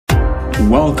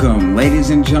Welcome,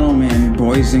 ladies and gentlemen,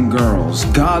 boys and girls,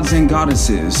 gods and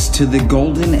goddesses, to the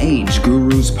Golden Age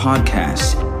Gurus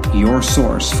podcast, your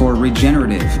source for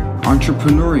regenerative,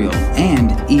 entrepreneurial,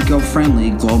 and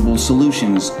eco-friendly global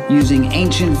solutions using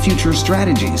ancient future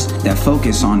strategies that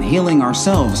focus on healing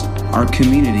ourselves, our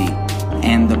community,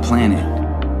 and the planet.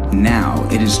 Now,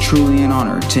 it is truly an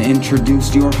honor to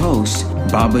introduce your host,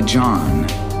 Baba John.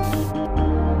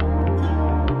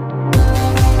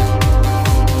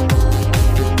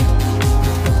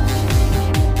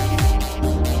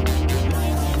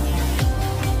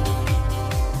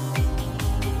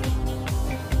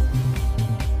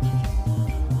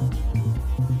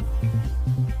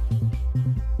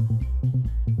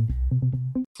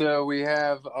 So we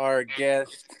have our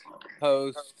guest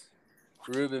host,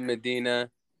 Ruben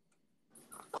Medina,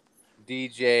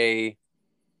 DJ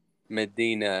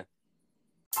Medina.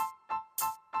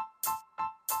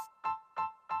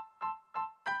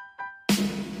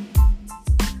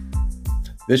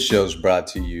 This show is brought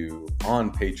to you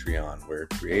on Patreon, where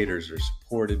creators are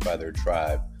supported by their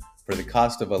tribe. For the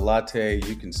cost of a latte,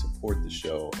 you can support the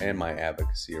show and my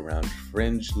advocacy around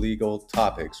fringe legal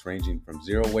topics ranging from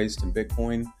zero waste and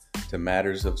Bitcoin to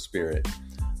matters of spirit.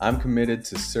 I'm committed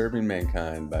to serving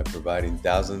mankind by providing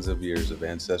thousands of years of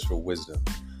ancestral wisdom.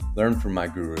 Learn from my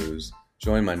gurus,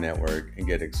 join my network, and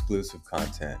get exclusive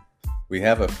content. We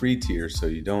have a free tier so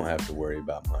you don't have to worry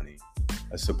about money,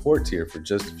 a support tier for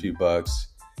just a few bucks,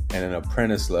 and an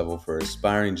apprentice level for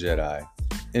aspiring Jedi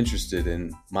interested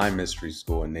in my mystery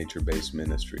school and nature-based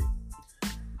ministry.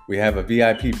 We have a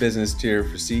VIP business tier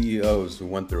for CEOs who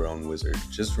want their own wizard.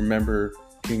 Just remember,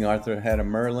 King Arthur had a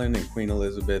Merlin and Queen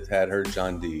Elizabeth had her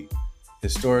John Dee.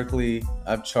 Historically,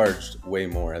 I've charged way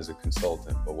more as a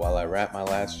consultant, but while I wrap my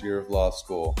last year of law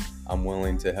school, I'm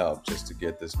willing to help just to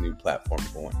get this new platform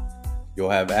going. You'll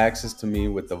have access to me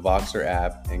with the Voxer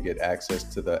app and get access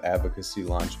to the Advocacy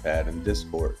Launchpad and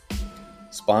Discord.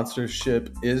 Sponsorship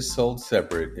is sold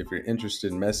separate. If you're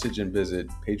interested, message and visit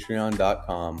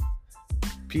patreon.com,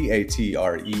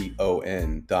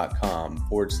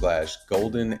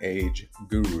 patreon.com/Golden Age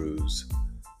Gurus.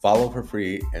 Follow for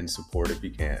free and support if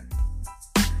you can.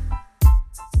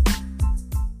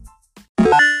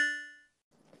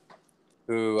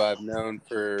 Who I've known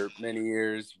for many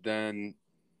years, done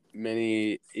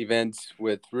many events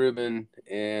with Ruben,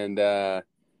 and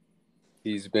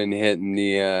he's been hitting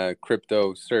the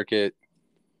crypto circuit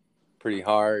pretty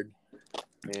hard,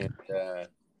 and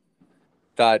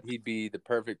thought he'd be the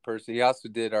perfect person. He also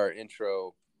did our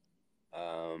intro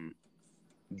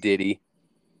ditty,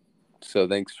 so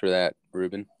thanks for that,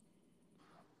 Ruben.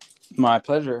 My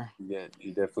pleasure. Yeah,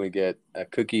 you definitely get a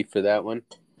cookie for that one.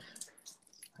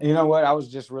 You know what? I was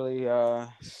just really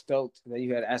stoked that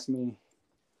you had asked me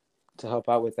to help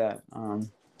out with that.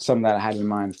 Something that I had in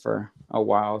mind for a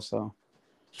while. So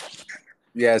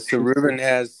yeah, so Ruben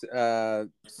has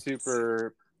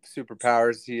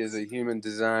superpowers. He is a human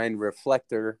design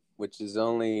reflector, which is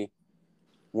only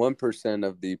 1%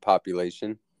 of the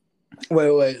population.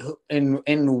 Wait.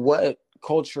 In what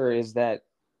culture is that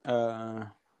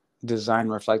design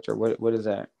reflector? What is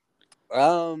that?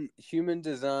 Human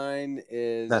design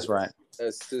is That's right. a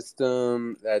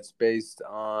system that's based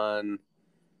on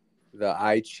the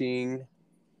I Ching,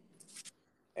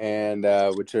 and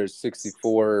which are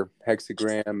 64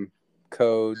 hexagram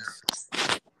codes,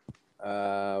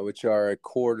 which are a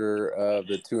quarter of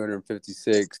the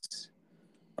 256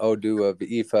 Odu of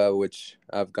Ifa, which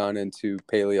I've gone into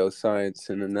paleo science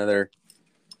in another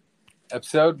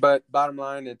episode. But bottom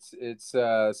line, it's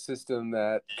a system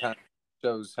that kind of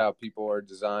shows how people are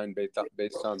designed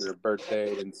based on their birth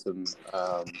date and some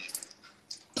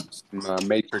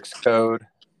matrix code.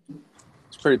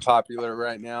 It's pretty popular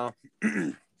right now.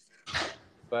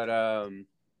 But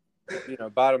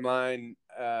bottom line,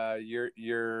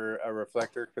 you're a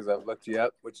reflector because I've looked you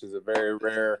up, which is a very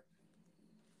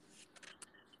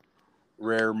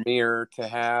rare mirror to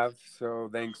have. So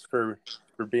thanks for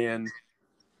being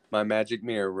my magic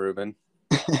mirror, Ruben.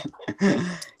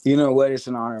 You know what? It's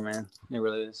an honor, man. It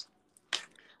really is.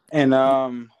 And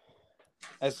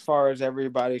as far as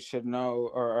everybody should know,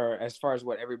 or as far as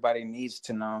what everybody needs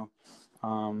to know,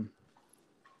 I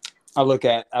look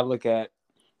at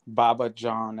Baba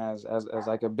John as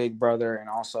like a big brother and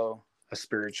also a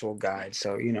spiritual guide.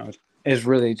 So, it's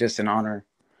really just an honor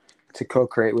to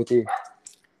co-create with you.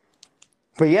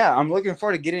 But yeah, I'm looking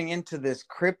forward to getting into this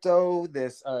crypto,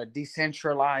 this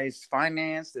decentralized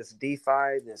finance, this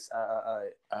DeFi, this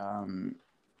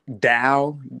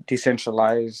DAO,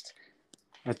 decentralized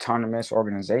autonomous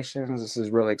organizations. This is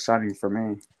really exciting for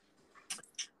me.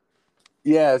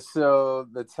 Yeah, so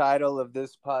the title of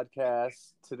this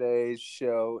podcast, today's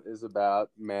show, is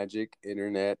about Magic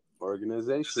Internet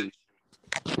Organization.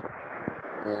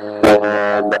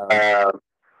 And,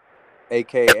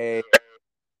 AKA,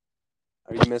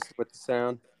 are you messing with the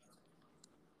sound?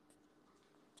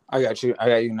 I got you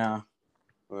now.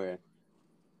 Okay.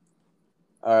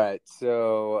 All right.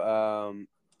 So,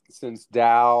 since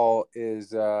DAO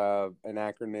is an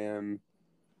acronym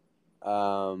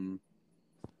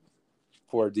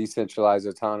for decentralized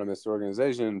autonomous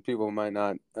organization, people might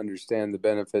not understand the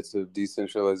benefits of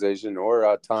decentralization or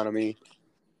autonomy,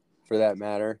 for that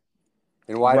matter.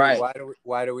 And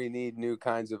why do we need new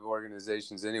kinds of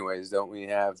organizations anyways? Don't we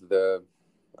have the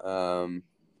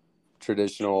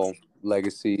traditional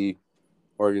legacy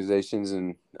organizations,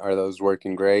 and are those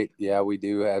working great? Yeah, we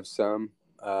do have some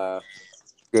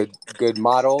good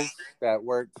models that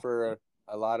work for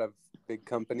a lot of big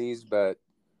companies, but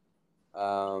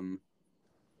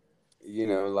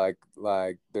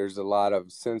like there's a lot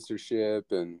of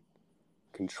censorship and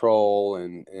control,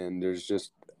 and there's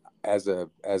just, as a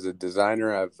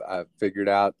designer, I've figured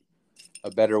out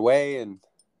a better way, and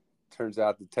turns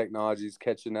out the technology is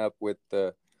catching up with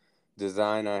the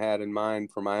design I had in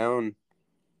mind for my own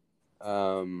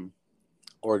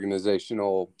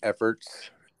organizational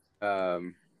efforts.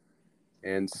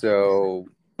 And so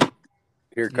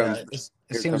here comes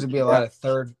it seems to be a lot of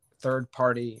third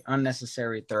party,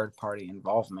 unnecessary third party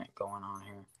involvement going on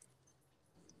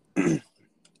here.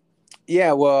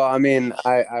 Yeah, well, I mean,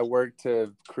 I worked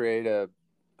to create a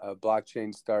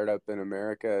blockchain startup in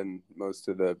America, and most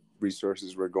of the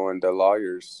resources were going to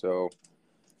lawyers. So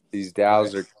these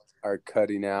DAOs are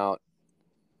cutting out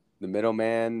the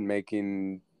middleman,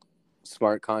 making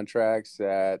smart contracts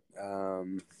that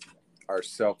are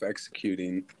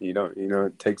self-executing.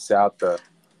 It takes out the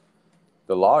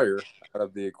lawyer out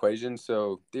of the equation.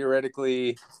 So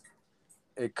theoretically,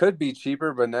 it could be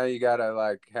cheaper, but now you gotta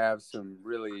like have some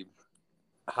really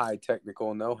high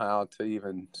technical know-how to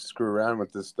even screw around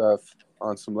with this stuff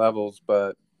on some levels.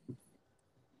 But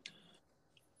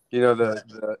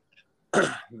the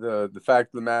the fact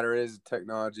of the matter is,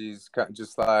 technology is kind of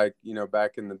just like,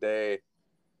 back in the day.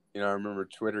 I remember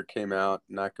Twitter came out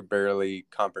and I could barely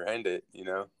comprehend it.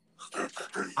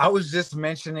 I was just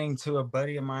mentioning to a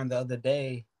buddy of mine the other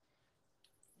day,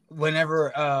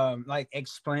 whenever like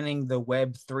explaining the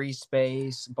Web3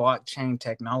 space, blockchain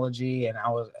technology, and I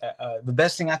was the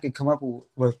best thing I could come up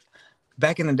with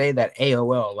back in the day, that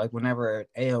AOL, like whenever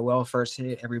AOL first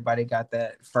hit, everybody got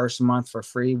that first month for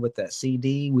free with that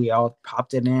CD. We all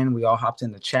popped it in. We all hopped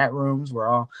in the chat rooms. We're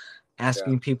all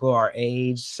asking people our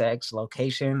age, sex,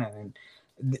 location. And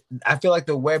I feel like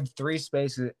the Web3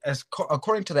 space is,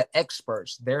 according to the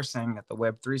experts, they're saying that the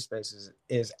Web3 space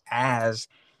is as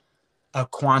a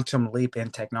quantum leap in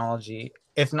technology,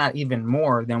 if not even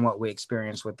more than what we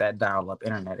experienced with that dial-up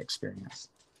internet experience.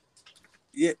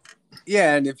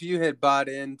 Yeah, and if you had bought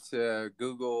into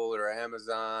Google or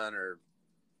Amazon or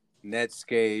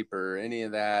Netscape or any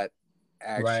of that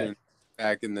action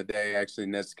back in the day, actually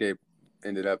Netscape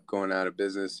ended up going out of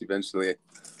business eventually.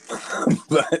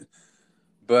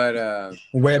 but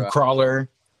web crawler.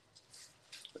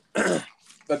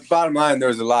 But bottom line, there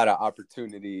was a lot of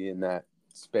opportunity in that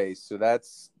space. So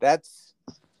that's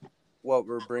what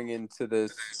we're bringing to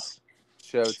this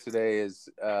show today, is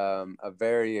a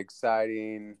very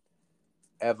exciting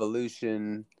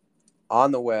evolution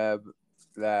on the web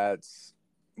that's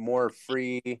more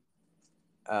free,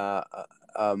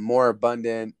 more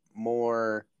abundant,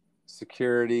 more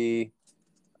security,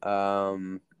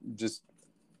 just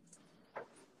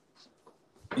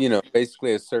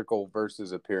basically a circle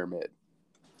versus a pyramid.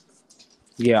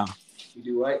 Yeah. You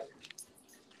do what?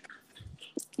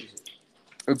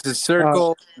 It's a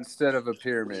circle instead of a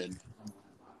pyramid.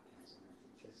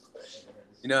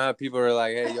 You know how people are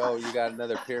like, hey, yo, you got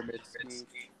another pyramid scheme?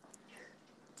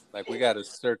 Like, we got a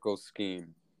circle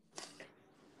scheme.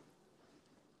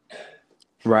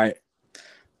 Right.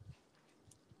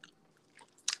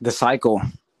 The cycle.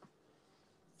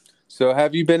 So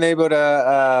have you been able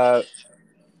to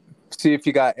see if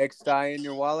you got XDAI in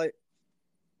your wallet?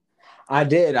 I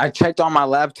did. I checked on my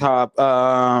laptop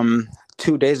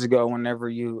 2 days ago whenever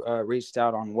you reached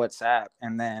out on WhatsApp,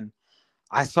 and then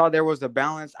I saw there was a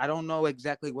balance. I don't know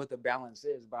exactly what the balance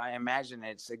is, but I imagine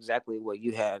it's exactly what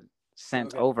you had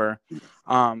sent over.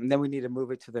 And then we need to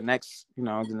move it to the next,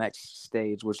 the next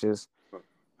stage, which is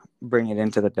bring it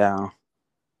into the DAO.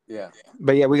 Yeah.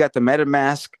 But yeah, we got the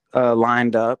MetaMask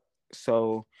lined up.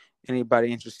 So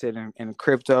anybody interested in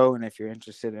crypto, and if you're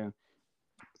interested in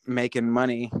making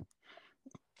money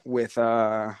with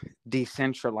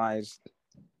decentralized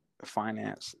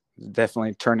finance,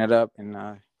 definitely turn it up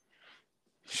and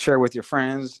share with your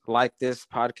friends, like this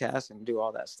podcast, and do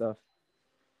all that stuff.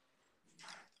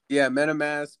 Yeah,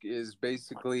 MetaMask is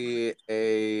basically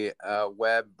a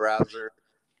web browser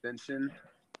extension.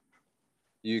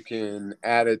 You can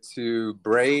add it to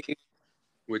Brave,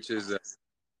 which is a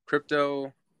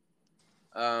crypto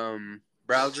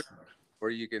browser, or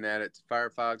you can add it to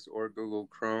Firefox or Google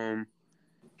Chrome,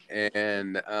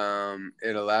 and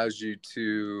it allows you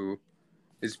to.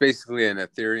 It's basically an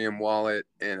Ethereum wallet,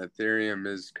 and Ethereum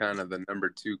is kind of the number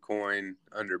 2 coin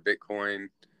under Bitcoin,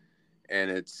 and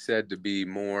it's said to be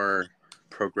more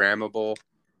programmable.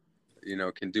 You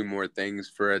know, can do more things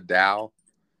for a DAO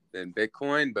than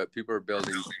Bitcoin, but people are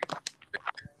building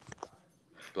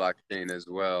blockchain as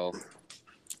well.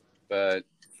 But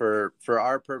for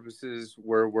our purposes,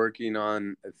 we're working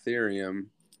on Ethereum,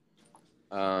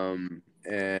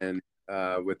 and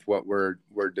with what we're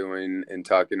doing and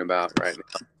talking about right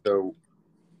now. So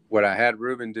what I had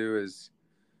Ruben do is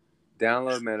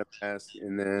download MetaMask,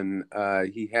 and then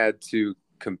he had to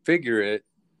configure it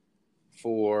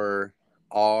for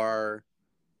our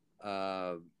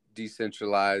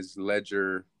decentralized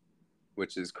ledger,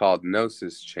 which is called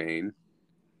Gnosis Chain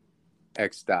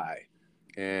XDAI.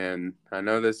 And I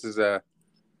know this is a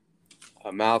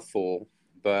mouthful,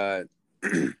 but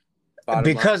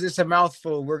because it's a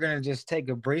mouthful, we're going to just take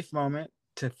a brief moment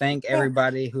to thank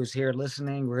everybody who's here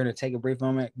listening. We're going to take a brief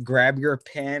moment, grab your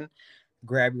pen,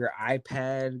 grab your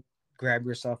iPad, grab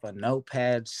yourself a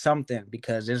notepad, something,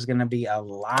 because there's going to be a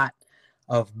lot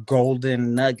of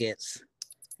golden nuggets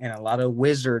and a lot of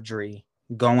wizardry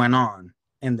going on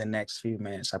in the next few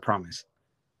minutes, I promise.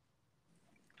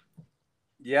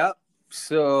 Yep.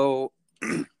 So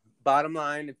bottom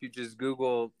line, if you just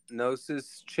Google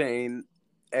Gnosis Chain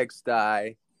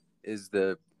XDAI is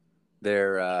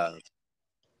their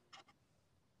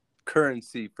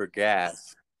currency for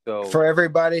gas. So for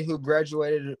everybody who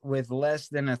graduated with less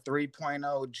than a 3.0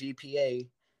 GPA,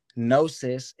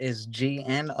 Gnosis is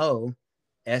GNOSIS.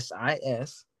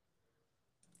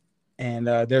 And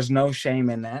there's no shame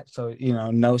in that. So, you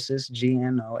know, Gnosis,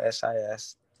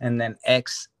 GNOSIS, and then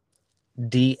XDAI,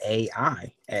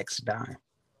 XDAI.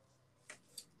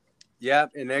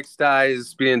 Yep, and XDAI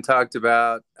is being talked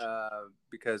about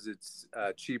because it's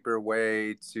a cheaper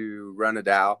way to run a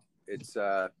DAO. It's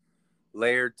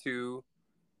layer 2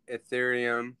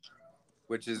 Ethereum,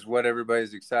 which is what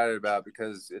everybody's excited about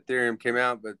because Ethereum came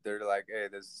out, but they're like, hey,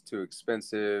 this is too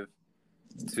expensive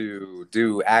to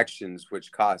do actions,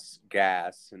 which costs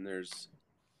gas, and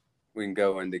we can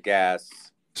go into gas.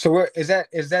 So is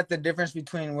that the difference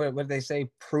between what they say,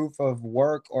 proof of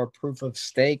work or proof of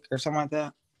stake or something like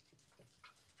that?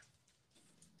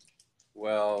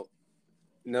 Well,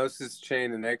 Gnosis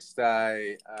Chain and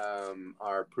XDAI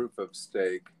are proof of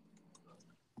stake.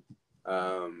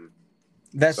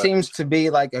 That seems to be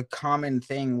like a common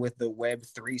thing with the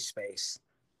Web3 space.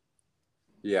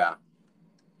 Yeah.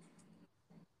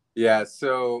 Yeah,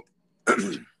 so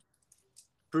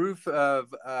proof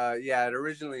of, it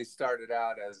originally started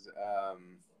out as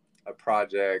a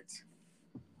project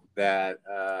that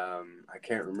I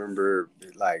can't remember,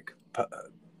 like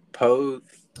POA,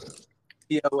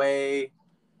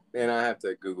 and I have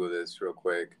to Google this real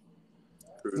quick.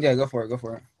 Proof. Yeah, go for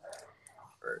it.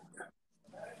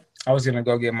 I was gonna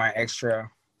go get my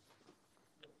extra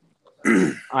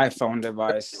iPhone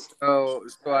device. So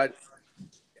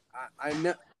I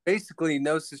know basically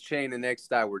Gnosis Chain and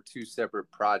XDAI were 2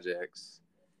 separate projects.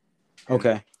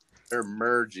 Okay. They're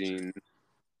merging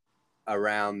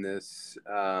around this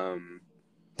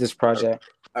project,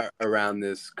 around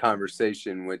this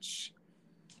conversation, which,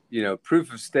 you know,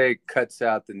 proof of stake cuts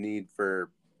out the need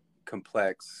for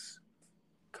complex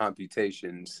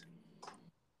computations,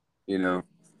 you know,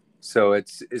 so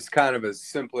it's kind of a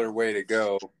simpler way to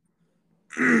go.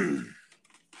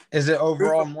 Is it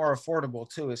overall more affordable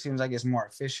too? It seems like it's more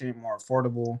efficient, more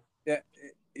affordable.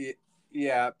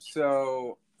 Yeah.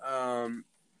 So I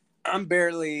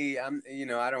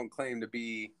don't claim to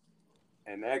be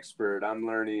an expert. I'm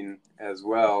learning as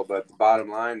well, but the bottom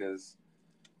line is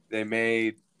they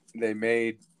made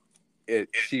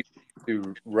it cheap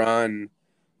to run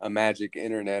a magic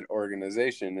internet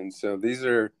organization, and so these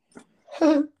are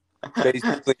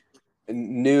basically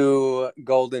new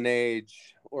golden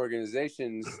age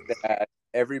organizations that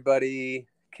everybody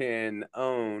can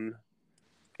own,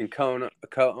 can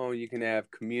co-own. You can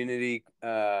have community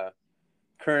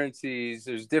currencies.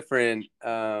 There's different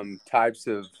types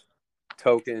of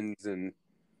tokens and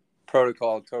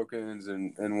protocol tokens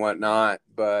and whatnot,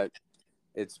 but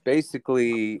it's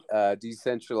basically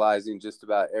decentralizing just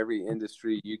about every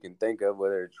industry you can think of,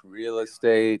 whether it's real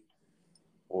estate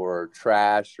or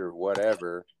trash or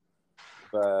whatever.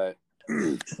 But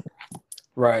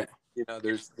Right.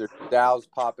 there's DAOs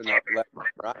popping up left and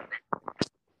right.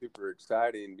 Super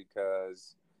exciting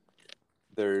because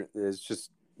there is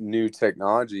just new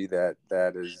technology that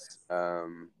is a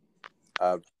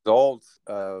result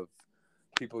of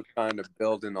people trying to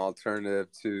build an alternative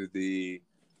to the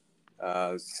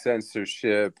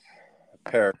censorship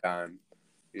paradigm.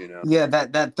 Yeah,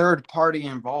 that third party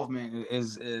involvement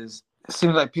is it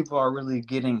seems like people are really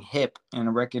getting hip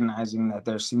and recognizing that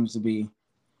there seems to be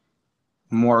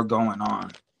more going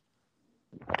on.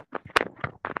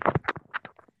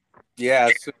 Yeah,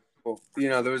 so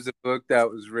there was a book that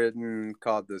was written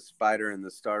called The Spider and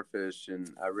the Starfish, and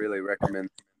I really recommend,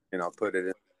 I'll put it in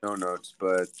the show notes,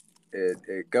 but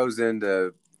it goes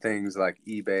into things like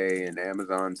eBay and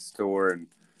Amazon store and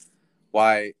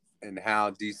why and how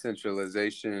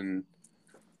decentralization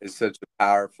is such a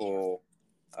powerful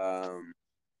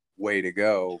way to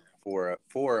go for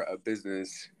a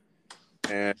business.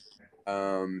 And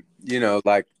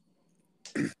like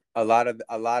a lot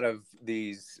of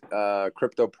these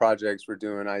crypto projects were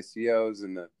doing ICOs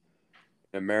in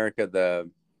America. The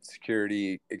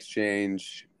security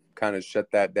exchange kind of shut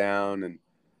that down, and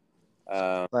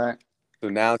Right. so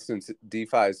now since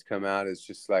DeFi has come out, it's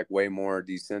just like way more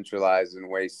decentralized and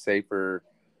way safer.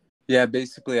 Yeah,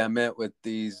 basically, I met with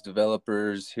these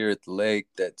developers here at the lake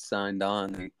that signed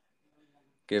on. They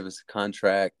gave us a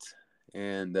contract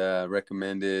and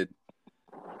recommended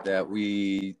that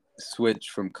we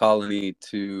switch from Colony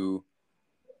to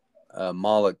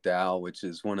Moloch DAO, which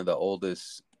is one of the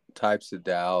oldest types of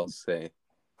DAOs. They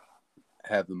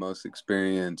have the most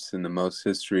experience and the most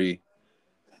history.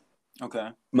 Okay.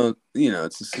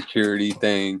 It's a security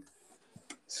thing.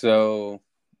 So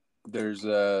there's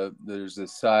a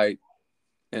site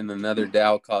in another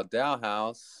DAO called DAO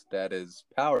House that is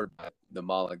powered by the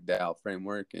Moloch DAO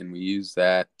framework, and we use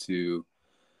that to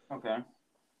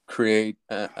create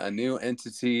a new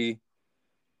entity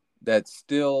that's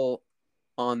still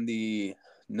on the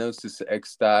Gnosis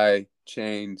XDAI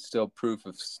chain, still proof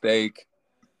of stake,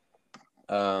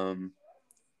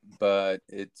 but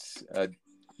it's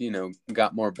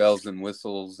got more bells and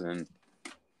whistles, and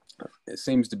it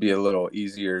seems to be a little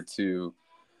easier to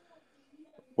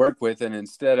work with. And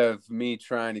instead of me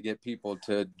trying to get people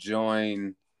to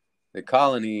join the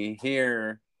colony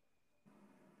here,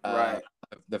 Right.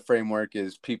 The framework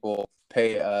is people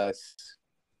pay us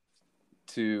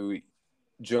to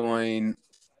join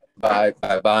by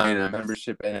buying a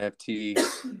membership NFT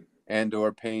and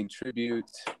or paying tribute,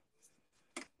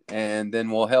 and then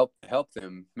we'll help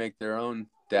them make their own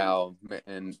DAO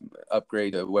and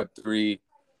upgrade to Web3.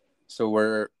 So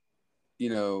we're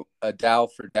a DAO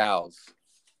for DAOs.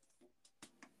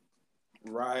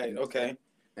 Right. Okay.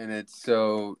 And it's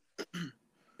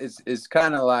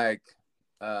kind of like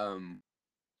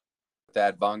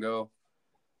that Bongo.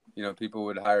 People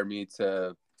would hire me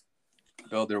to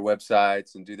build their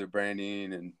websites and do their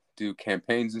branding and do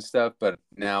campaigns and stuff, but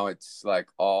now it's like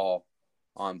all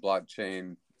on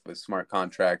blockchain with smart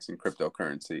contracts and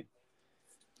cryptocurrency.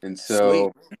 And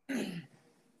so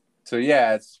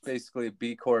yeah, it's basically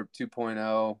B Corp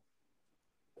 2.0.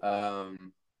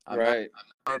 I'm right.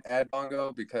 not at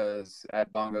Bongo because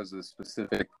at Bongo is a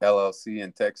specific LLC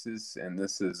in Texas, and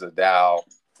this is a DAO.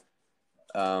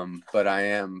 But I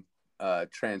am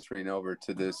transferring over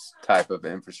to this type of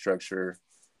infrastructure,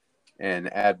 and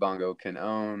AdBongo can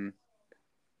own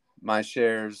my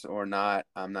shares or not.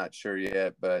 I'm not sure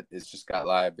yet, but it's just got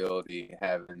liability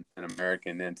having an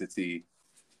American entity,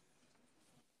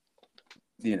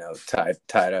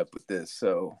 tied up with this.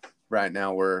 So right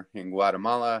now we're in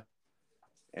Guatemala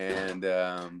and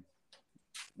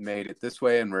made it this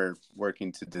way, and we're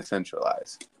working to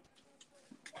decentralize.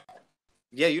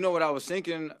 Yeah, you know what I was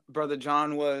thinking, Brother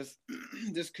John, was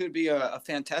this could be a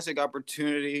fantastic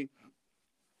opportunity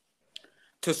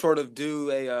to sort of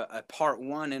do a part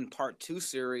 1 and part 2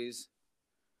 series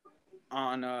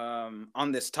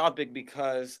on this topic,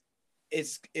 because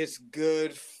it's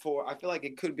good for, I feel like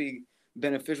it could be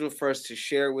beneficial for us to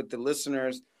share with the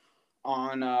listeners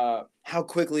on how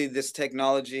quickly this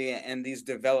technology and these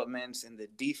developments in the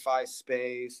DeFi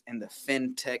space and the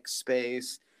fintech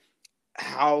space,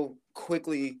 how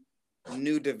quickly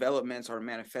new developments are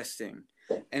manifesting.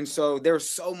 And so there's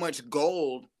so much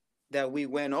gold that we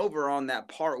went over on that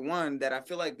part 1 that I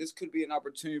feel like this could be an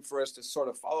opportunity for us to sort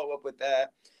of follow up with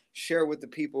that, share with the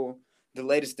people the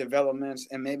latest developments,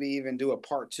 and maybe even do a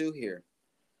part 2 here.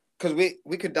 Because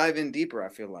we could dive in deeper, I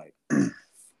feel like.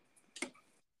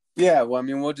 Yeah, well, I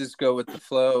mean, we'll just go with the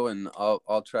flow, and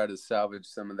I'll try to salvage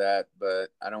some of that, but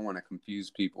I don't want to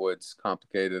confuse people. It's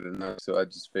complicated enough, so I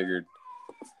just figured,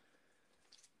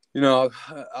 I'll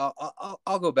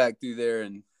go back through there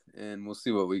and we'll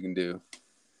see what we can do.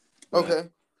 Okay,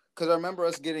 because I remember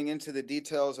us getting into the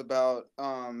details about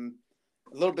a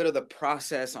little bit of the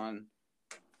process on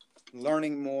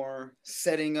learning more,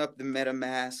 setting up the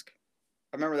MetaMask.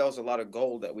 I remember that was a lot of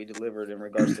gold that we delivered in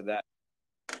regards to that.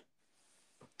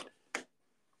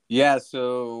 Yeah,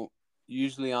 so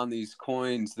usually on these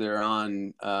coins, they're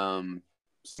on some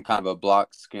kind of a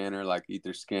block scanner like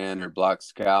Etherscan or Block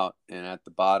Scout, and at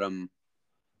the bottom,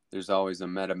 there's always a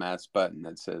MetaMask button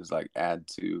that says like add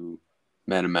to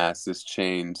MetaMask this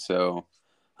chain. So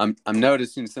I'm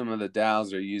noticing some of the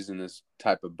DAOs are using this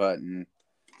type of button,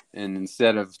 and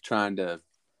instead of trying to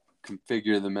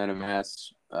configure the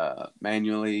MetaMask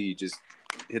manually, you just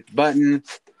hit the button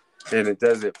and it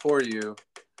does it for you.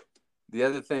 The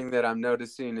other thing that I'm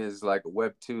noticing is like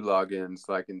Web 2 logins.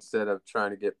 Like instead of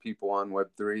trying to get people on Web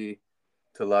 3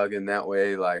 to log in that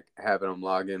way, like having them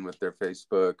log in with their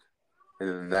Facebook, and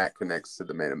then that connects to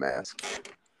the MetaMask.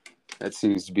 That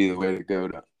seems to be the way to go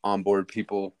to onboard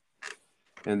people.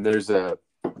 And there's a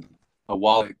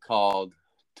wallet called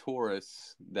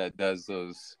Taurus that does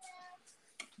those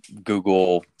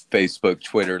Google, Facebook,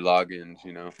 Twitter logins,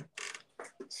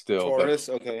 still. Taurus,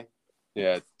 okay.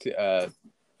 Yeah,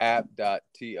 app.tor.us.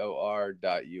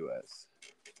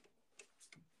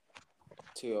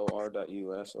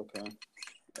 tor.us, okay.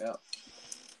 Yeah.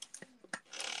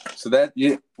 So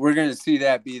we're going to see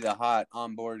that be the hot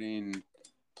onboarding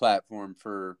platform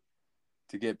to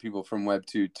get people from Web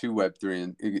 2 to Web 3.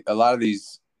 And a lot of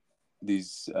these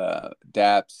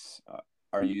dApps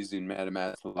are using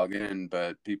MetaMask to log in,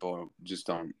 but people just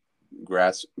don't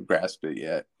grasp it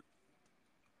yet.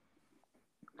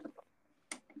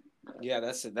 Yeah,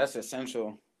 that's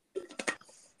essential.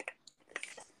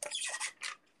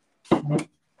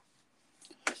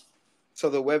 So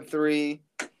the Web3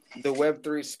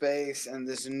 space and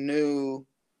this new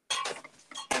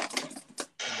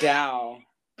DAO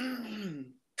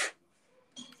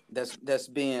that's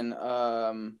being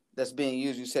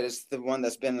used. You said it's the one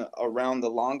that's been around the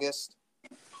longest.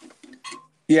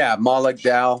 Yeah, Moloch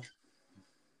DAO.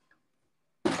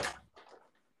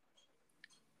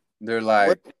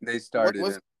 They're they started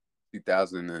in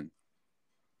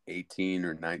 2018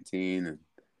 or 19, and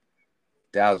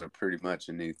DAOs are pretty much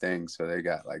a new thing, so they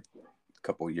got like a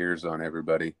couple years on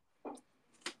everybody.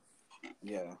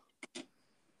 Yeah.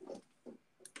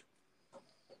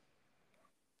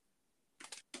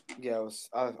 Yeah,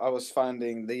 I was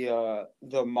finding the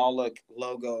Moloch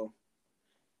logo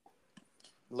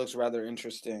looks rather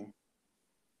interesting.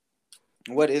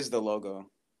 What is the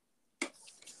logo?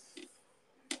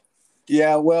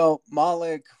 Yeah, well,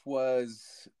 Moloch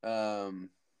was a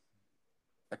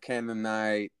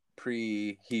Canaanite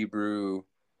pre-Hebrew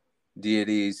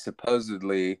deity,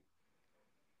 supposedly,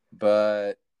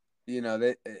 but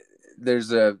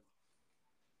there's a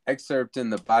excerpt in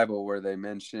the Bible where they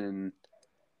mention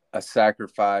a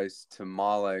sacrifice to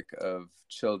Moloch of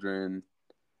children,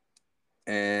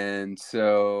 and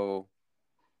so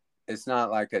it's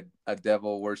not like a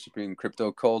devil worshiping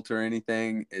crypto cult or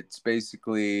anything. It's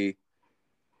basically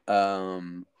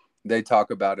they talk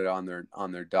about it on their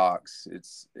docs.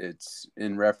 It's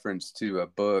in reference to a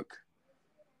book,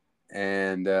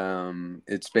 and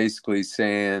it's basically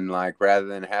saying like rather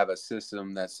than have a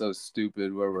system that's so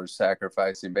stupid where we're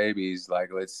sacrificing babies,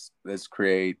 like let's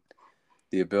create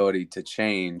the ability to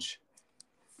change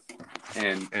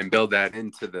and build that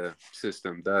into the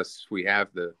system. Thus, we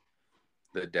have the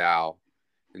DAO,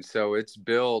 and so it's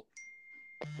built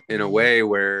in a way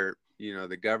where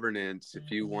the governance. If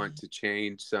you want to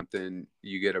change something,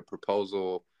 you get a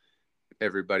proposal.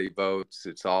 Everybody votes.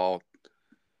 The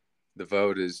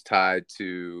vote is tied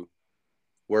to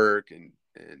work and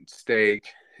stake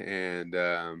and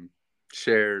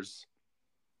shares.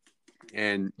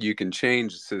 And you can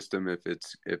change the system if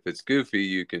it's goofy.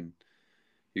 You can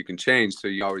change. So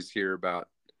you always hear about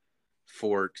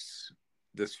forks,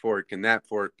 this fork and that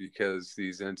fork, because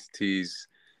these entities,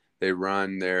 they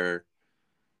run their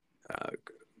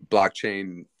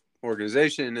blockchain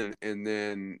organization, and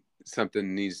then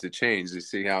something needs to change. They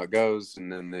see how it goes,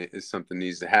 and then something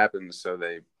needs to happen. So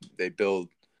they build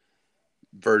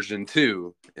version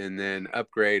 2 and then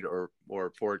upgrade or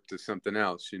fork to something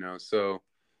else. So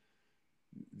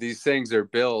these things are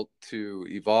built to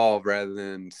evolve rather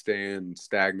than staying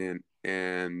stagnant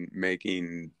and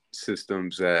making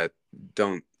systems that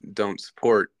don't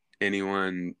support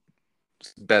anyone's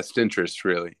best interest,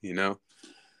 really.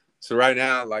 So right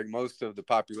now, like most of the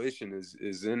population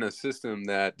is in a system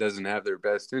that doesn't have their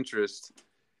best interest,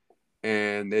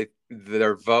 and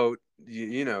their vote,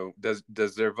 does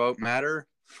their vote matter?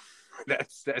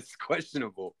 That's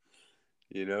questionable,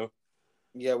 you know.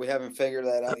 Yeah, we haven't figured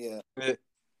that out yet.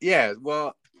 Yeah,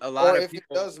 well, a lot Or of if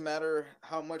people. it does matter,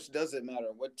 how much does it matter?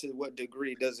 To what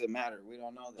degree does it matter? We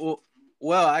don't know that.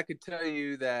 Well, I could tell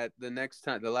you that the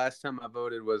last time I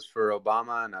voted was for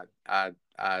Obama, and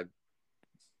I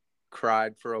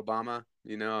cried for Obama.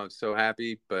 I was so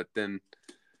happy, but then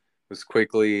was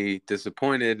quickly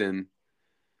disappointed and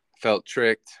felt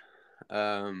tricked.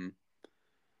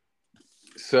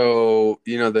 So,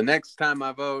 the next time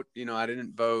I vote, I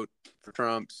didn't vote for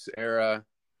Trump's era.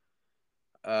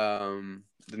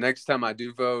 The next time I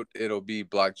do vote, it'll be a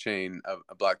blockchain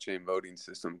voting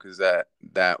system, because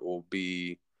that will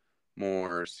be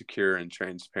more secure and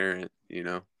transparent,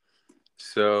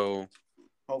 So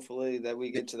Hopefully that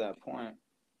we get to that point.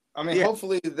 I mean, yeah,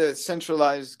 hopefully the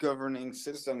centralized governing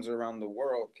systems around the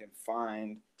world can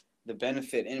find the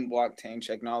benefit in blockchain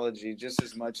technology just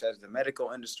as much as the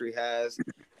medical industry has,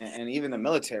 and even the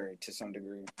military to some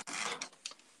degree.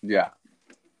 yeah.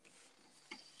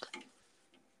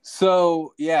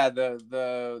 So yeah,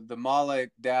 the Moloch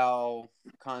DAO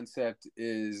concept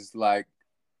is like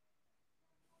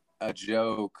a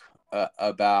joke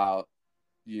about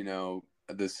the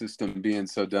system being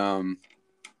so dumb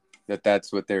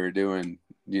that's what they were doing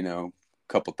a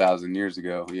couple thousand years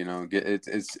ago.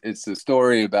 It's a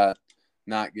story about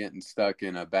not getting stuck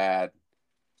in a bad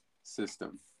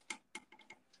system.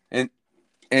 And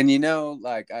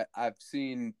like I've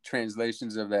seen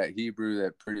translations of that Hebrew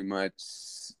that pretty much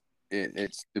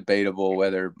it's debatable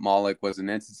whether Moloch was an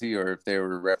entity or if they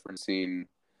were referencing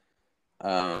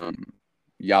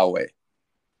Yahweh.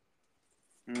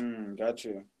 Got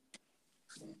you.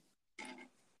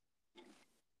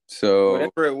 So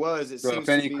whatever it was, it so seems if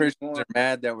any to be Christians more. are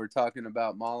mad that we're talking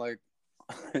about Moloch,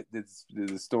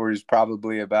 the story's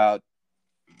probably about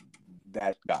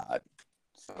that God.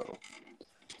 So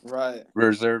Right.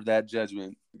 reserve that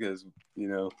judgment, because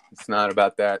it's not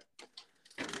about that.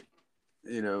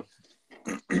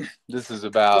 This is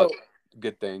about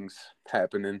good things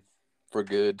happening for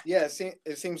good. Yeah,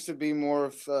 it seems to be more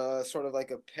of sort of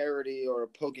like a parody or a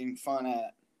poking fun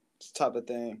at type of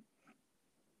thing.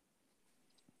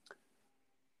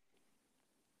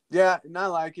 Yeah, and I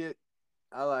like it.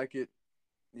 The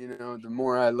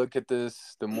more I look at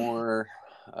this, the more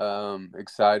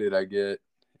excited I get.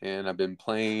 And I've been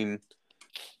playing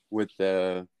with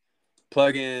the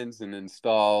plugins and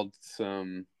installed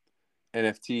some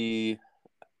NFT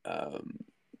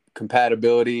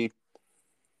compatibility,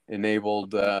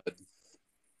 enabled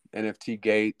NFT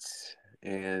gates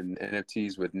and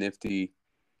NFTs with Nifty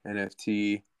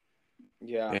NFT.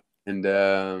 Yeah. And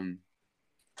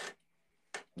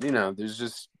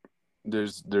there's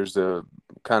a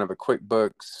kind of a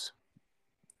QuickBooks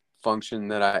function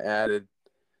that I added,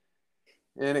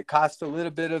 and it costs a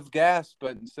little bit of gas,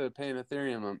 but instead of paying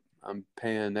Ethereum, I'm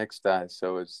paying XDAI,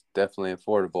 so it's definitely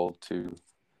affordable to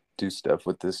do stuff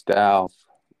with this DAO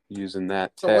using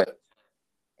that tech. So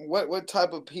what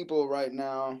type of people right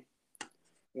now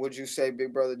would you say,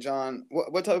 Big Brother John?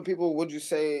 What type of people would you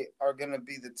say are going to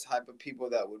be the type of people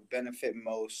that would benefit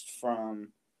most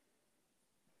from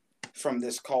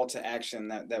this call to action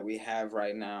that we have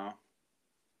right now?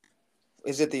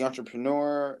 Is it the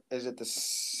entrepreneur? Is it the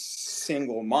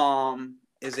single mom?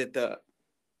 Is it the...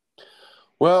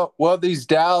 Well, these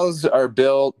DAOs are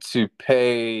built to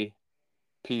pay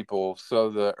people.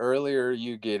 So the earlier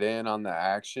you get in on the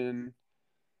action,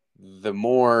 the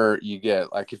more you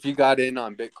get. Like if you got in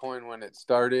on Bitcoin when it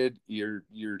started, you're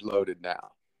loaded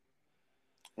now.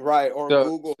 Right, or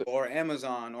Google or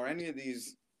Amazon or any of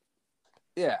these.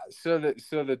 Yeah, so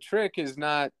the trick is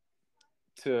not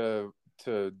to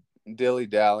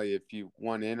dilly-dally if you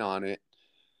want in on it,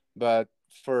 but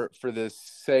for this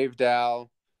Save DAO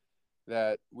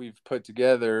that we've put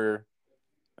together,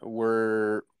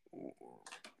 we're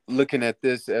looking at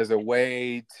this as a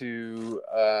way to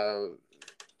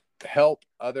help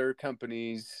other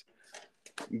companies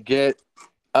get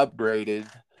upgraded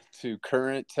to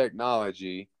current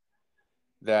technology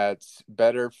that's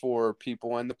better for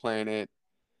people and the planet.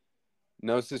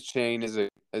 Gnosis Chain is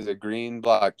a green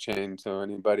blockchain, so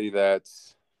anybody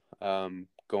that's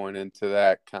going into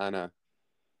that kind of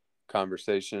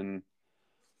conversation,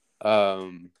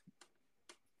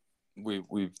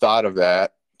 we've thought of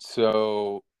that.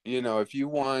 So if you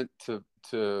want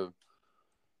to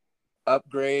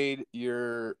upgrade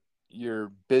your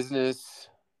business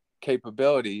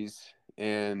capabilities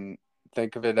and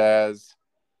think of it as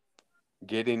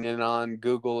getting in on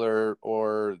Google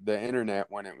or the internet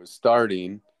when it was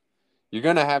starting, you're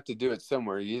going to have to do it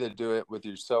somewhere. You either do it with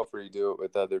yourself or you do it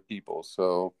with other people.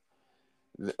 So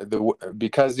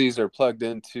because these are plugged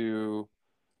into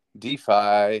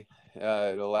DeFi,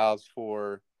 it allows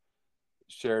for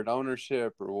shared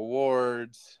ownership or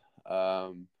rewards,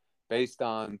 based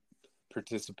on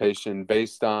participation,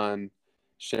 based on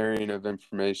sharing of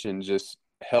information, just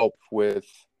help with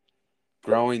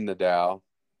growing the DAO.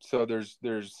 So there's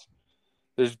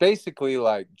basically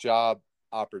like job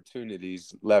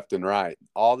opportunities left and right.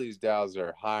 All these DAOs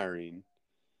are hiring,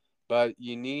 but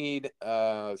you need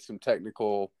some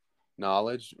technical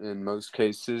knowledge in most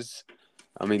cases.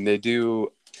 I mean, they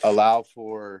do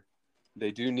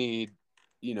need,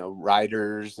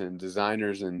 writers and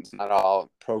designers, and it's not all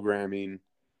programming.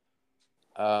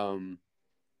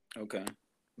 Okay.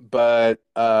 But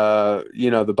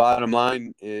the bottom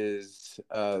line is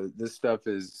this stuff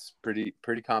is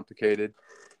pretty complicated,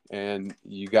 and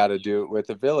you got to do it with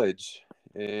a village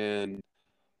and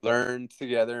learn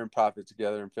together and profit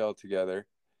together and fail together.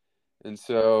 And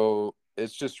so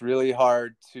it's just really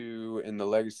hard to, in the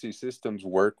legacy systems,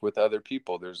 work with other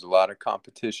people. There's a lot of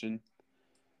competition.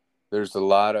 There's a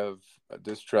lot of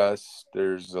distrust.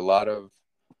 There's a lot of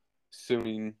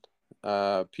suing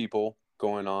people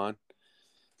going on.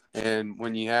 And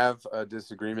when you have a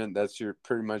disagreement, that's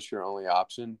pretty much your only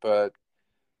option. But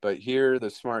here, the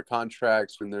smart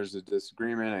contracts, when there's a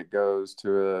disagreement, it goes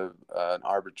to an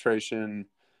arbitration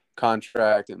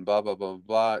contract and blah, blah, blah,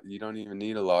 blah. You don't even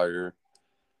need a lawyer.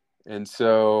 And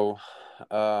so,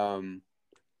 how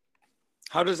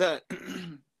does that?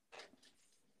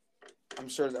 I'm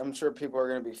sure people are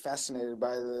going to be fascinated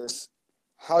by this.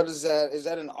 How does that? Is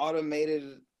that an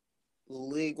automated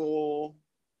legal,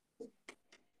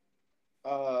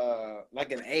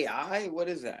 like an AI? What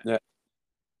is that? yeah,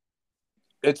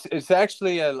 it's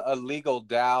actually a legal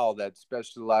DAO that's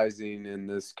specializing in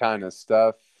this kind of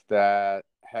stuff, that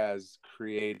has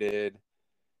created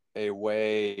a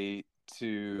way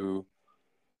to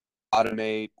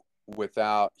automate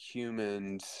without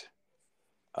humans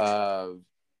a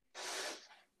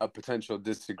potential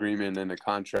disagreement in a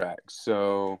contract.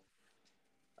 So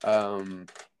the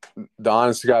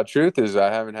honest to God truth is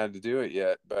I haven't had to do it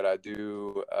yet, but I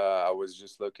do. I was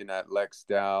just looking at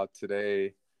LexDAO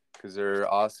today, because they're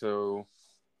also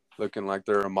looking like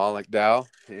they're a Moloch DAO,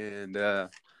 and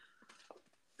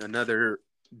another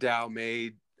DAO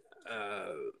made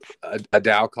a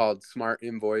DAO called Smart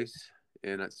Invoice,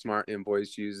 and a Smart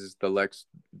Invoice uses the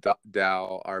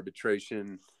LexDAO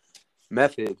arbitration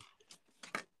method.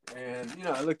 And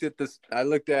I looked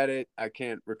at it. I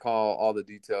can't recall all the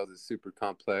details. It's super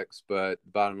complex, but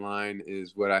bottom line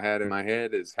is what I had in my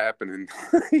head is happening.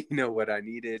 What I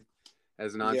needed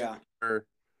as an entrepreneur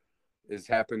is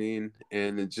happening,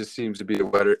 and it just seems to be a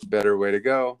better way to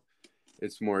go.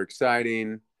 It's more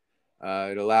exciting.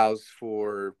 It allows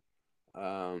for,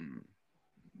 I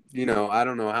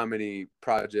don't know how many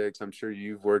projects. I'm sure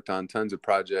you've worked on tons of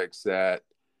projects that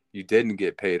you didn't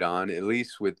get paid on. At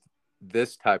least with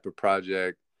this type of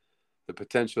project, the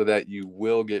potential that you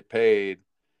will get paid.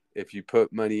 If you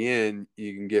put money in,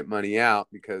 you can get money out,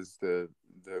 because the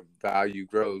value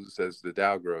grows as the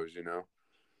DAO grows,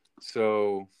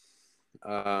 So,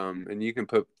 and you can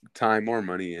put time or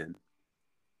money in,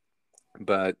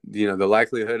 but the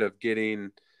likelihood of getting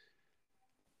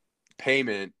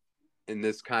payment in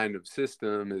this kind of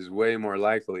system is way more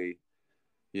likely.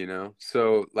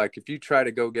 So like if you try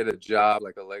to go get a job,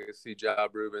 like a legacy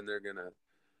job, Ruben, they're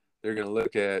gonna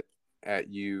look at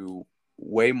you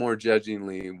way more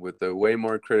judgingly, with a way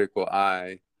more critical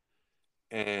eye,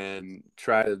 and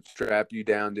try to strap you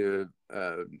down to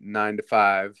 9 to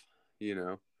 5,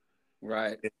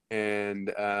 Right. And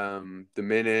the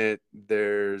minute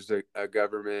there's a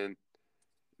government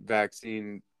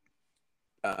vaccine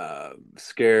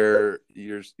scare,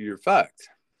 you're fucked.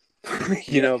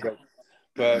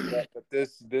 But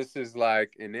this is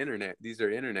like an internet. These are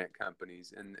internet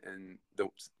companies, and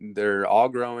they're all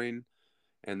growing,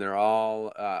 and they're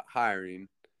all hiring.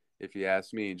 If you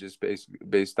ask me, just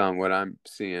based on what I'm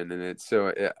seeing, and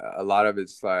a lot of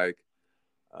it's like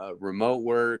remote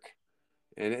work,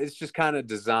 and it's just kind of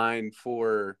designed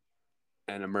for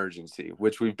an emergency,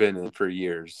 which we've been in for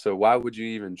years. So why would you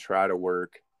even try to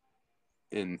work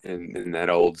in that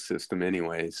old system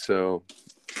anyway? So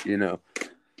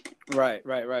Right.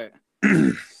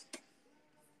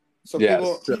 So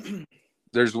yes, people,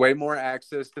 there's way more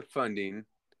access to funding.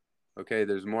 Okay,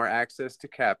 there's more access to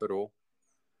capital.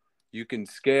 You can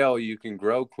scale, you can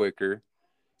grow quicker.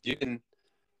 You can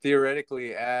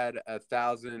theoretically add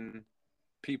 1,000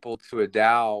 people to a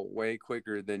DAO way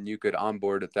quicker than you could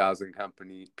onboard 1,000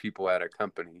 people at a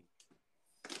company,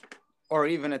 or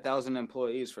even 1,000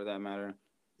 employees for that matter.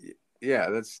 Yeah,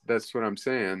 that's what I'm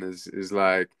saying. Is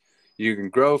like you can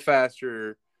grow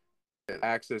faster.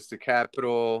 Access to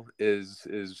capital is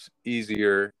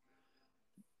easier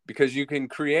because you can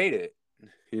create it.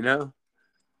 You know.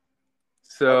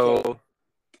 So Okay.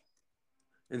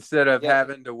 instead of Yeah,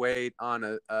 having to wait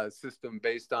on a system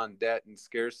based on debt and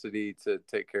scarcity to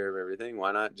take care of everything,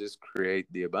 why not just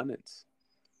create the abundance?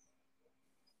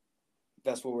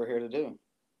 that's what we're here to do.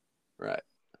 Right.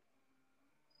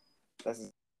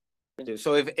 That's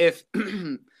so if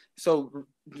so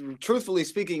truthfully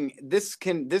speaking, this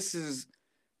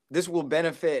will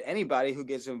benefit anybody who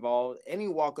gets involved, any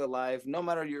walk of life, no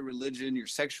matter your religion, your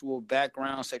sexual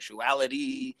background,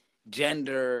 sexuality,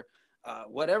 gender,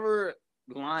 whatever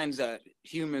lines that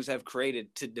humans have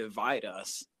created to divide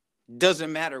us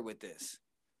doesn't matter with this.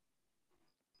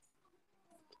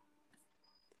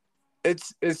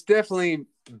 It's definitely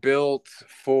built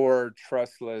for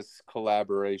trustless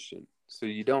collaboration. So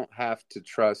you don't have to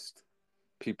trust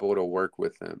people to work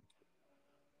with them.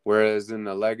 Whereas in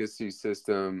the legacy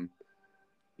system,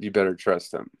 you better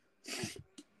trust them.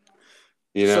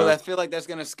 So I feel like that's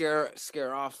gonna scare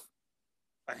off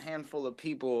a handful of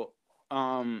people.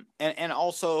 And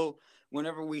also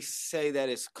whenever we say that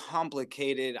it's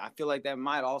complicated, I feel like that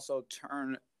might also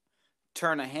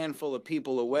turn a handful of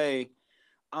people away.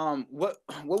 What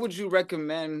would you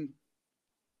recommend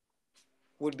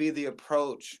would be the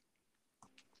approach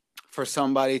for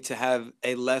somebody to have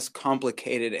a less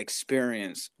complicated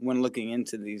experience when looking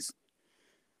into these?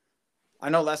 I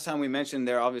know last time we mentioned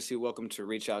they're obviously welcome to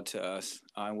reach out to us.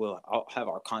 I'll have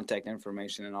our contact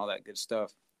information and all that good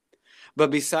stuff.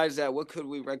 But besides that, what could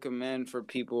we recommend for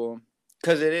people?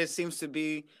 Because seems to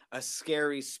be a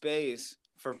scary space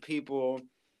for people,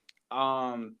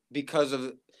 because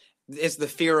of it's the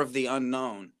fear of the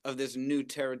unknown, of this new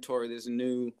territory, this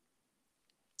new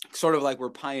sort of like we're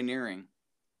pioneering.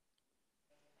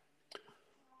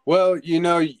 Well,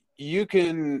 you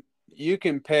can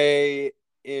pay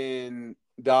in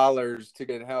dollars to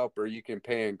get help, or you can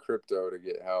pay in crypto to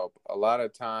get help. A lot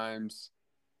of times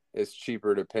it's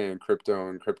cheaper to pay in crypto,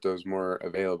 and crypto is more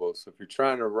available. So if you're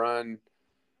trying to run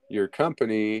your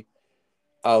company,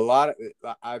 I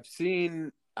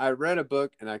read a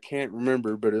book and I can't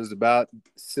remember, but it was about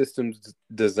systems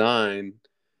design,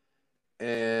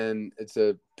 and it's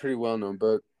a pretty well-known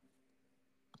book.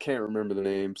 Can't remember the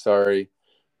name, sorry.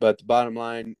 But the bottom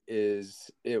line is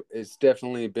it's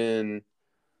definitely been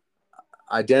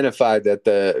identified that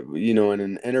in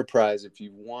an enterprise, if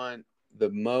you want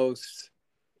the most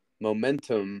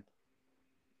momentum,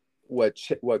 what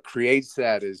creates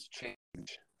that is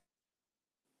change.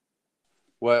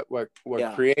 What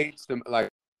creates them, like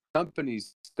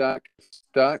companies stuck.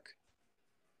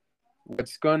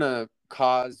 What's gonna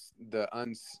cause the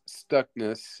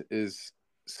unstuckness is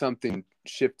something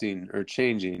shifting or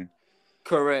changing.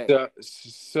 Correct.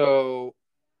 So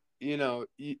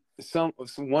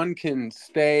one can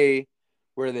stay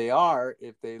where they are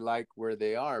if they like where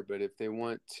they are, but if they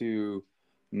want to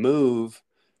move,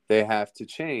 they have to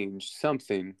change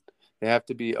something. They have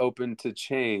to be open to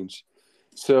change.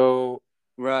 So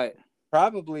right,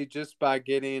 probably just by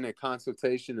getting a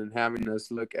consultation and having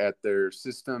us look at their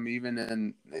system, even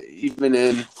in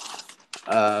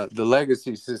the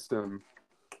legacy system,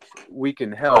 we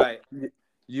can help. right.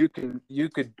 You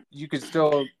could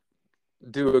still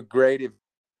do a great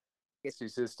legacy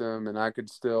system, and I could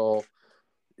still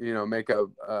make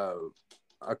a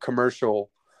commercial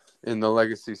in the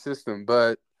legacy system.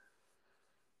 But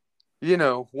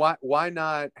why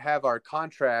not have our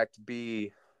contract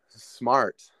be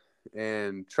smart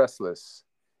and trustless,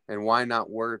 and why not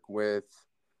work with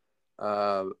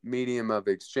medium of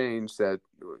exchange that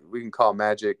we can call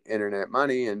magic internet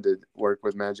money? And to work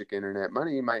with magic internet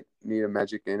money, you might need a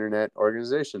magic internet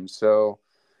organization. So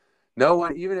no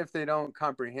one, even if they don't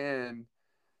comprehend,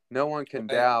 no one can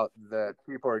doubt that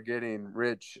people are getting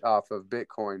rich off of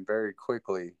Bitcoin very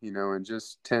quickly. In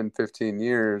just 10, 15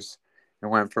 years, it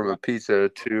went from a pizza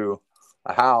to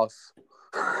a house.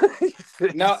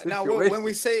 Now, when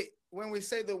we say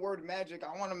the word magic,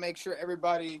 I want to make sure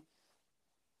everybody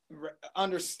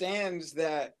understands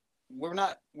that we're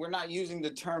not using the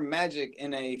term magic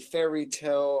in a fairy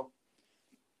tale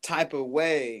type of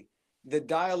way. The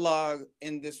dialogue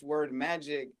in this word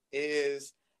magic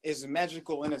is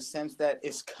magical in a sense that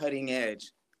it's cutting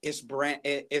edge. It's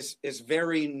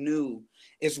very new.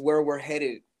 It's where we're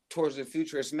headed towards the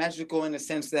future. It's magical in the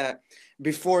sense that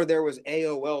before there was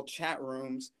AOL chat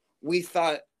rooms, we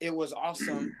thought it was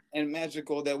awesome and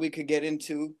magical that we could get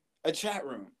into a chat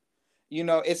room. You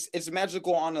know, it's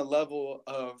magical on a level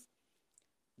of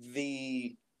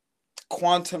the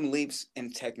quantum leaps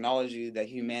in technology that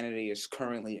humanity is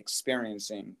currently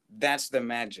experiencing. That's the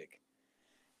magic.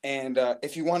 And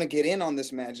if you want to get in on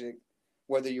this magic,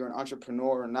 whether you're an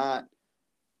entrepreneur or not,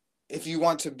 if you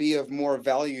want to be of more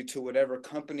value to whatever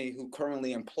company who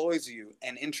currently employs you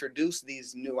and introduce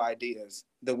these new ideas,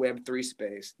 the Web3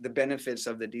 space, the benefits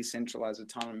of the decentralized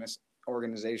autonomous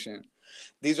organization,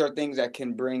 these are things that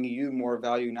can bring you more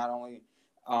value, not only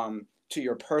to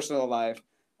your personal life,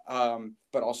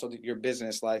 but also to your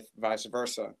business life, vice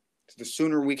versa. The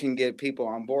sooner we can get people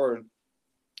on board,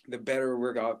 the better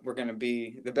we're going to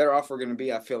be, the better off we're going to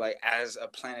be, I feel like, as a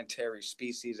planetary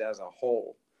species as a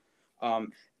whole.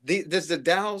 The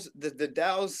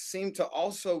DAOs seem to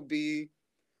also be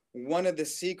one of the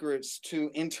secrets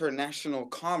to international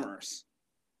commerce.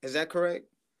 Is that correct?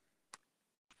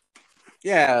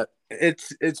 Yeah,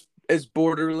 it's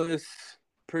borderless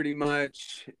pretty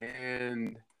much,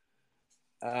 and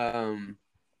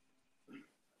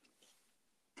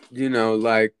you know,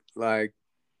 like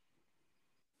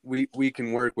we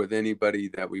can work with anybody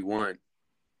that we want,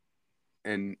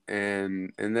 and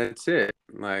that's it.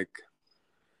 Like,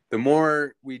 the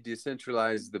more we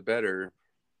decentralize, the better.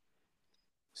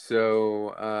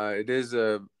 So it is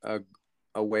a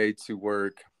way to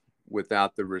work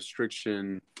without the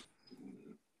restriction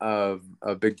of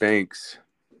big banks,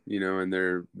 you know, and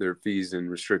their fees and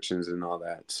restrictions and all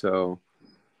that. So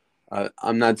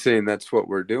I'm not saying that's what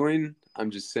we're doing.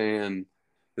 I'm just saying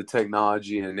the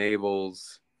technology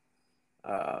enables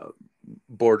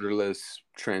borderless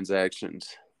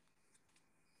transactions.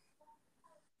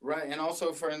 Right. And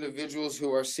also for individuals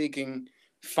who are seeking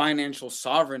financial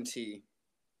sovereignty,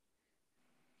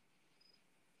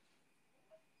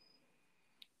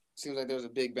 seems like there's a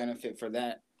big benefit for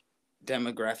that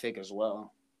demographic as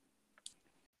well.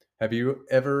 Have you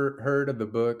ever heard of the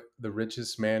book The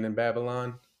Richest Man in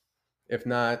Babylon? If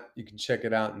not, you can check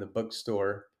it out in the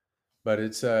bookstore. But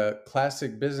it's a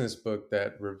classic business book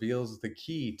that reveals the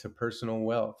key to personal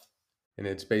wealth. And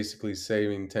it's basically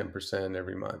saving 10%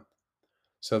 every month.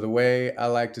 So the way I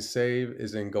like to save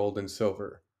is in gold and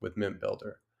silver with Mint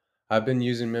Builder. I've been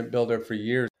using Mint Builder for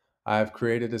years. I have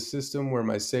created a system where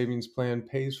my savings plan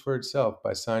pays for itself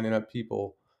by signing up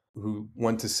people who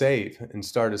want to save and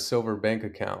start a silver bank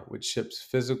account, which ships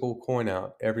physical coin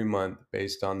out every month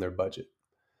based on their budget.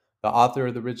 The author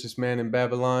of The Richest Man in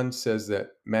Babylon says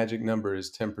that magic number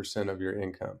is 10% of your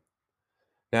income.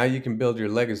 Now you can build your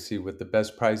legacy with the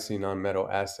best pricing on metal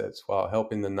assets while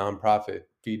helping the nonprofit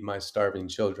Feed My Starving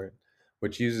Children,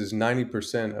 which uses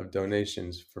 90% of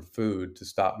donations for food to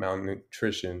stop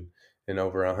malnutrition in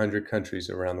over 100 countries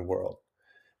around the world.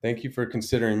 Thank you for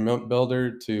considering Mint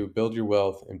Builder to build your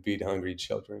wealth and feed hungry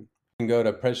children. You can go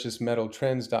to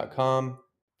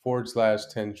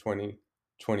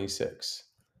preciousmetaltrends.com/102026.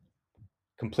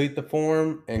 Complete the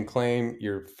form and claim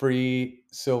your free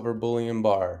silver bullion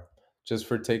bar just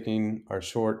for taking our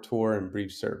short tour and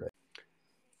brief survey.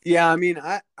 Yeah, I mean,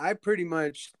 I pretty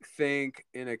much think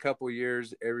in a couple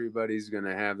years, everybody's going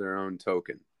to have their own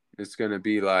token. It's going to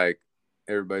be like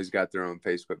everybody's got their own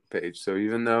Facebook page. So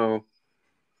even though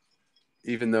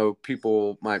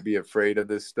people might be afraid of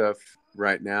this stuff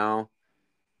right now,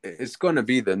 it's going to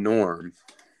be the norm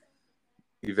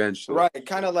eventually. Right.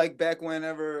 Kind of like back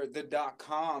whenever the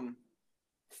 .com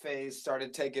phase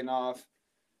started taking off,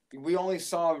 we only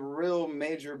saw real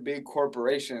major big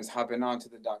corporations hopping onto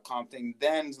the .com thing.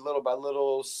 Then little by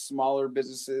little, smaller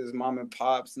businesses, mom and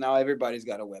pops. Now everybody's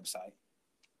got a website.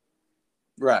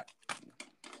 Right.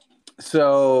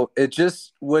 So it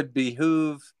just would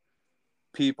behoove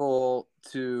people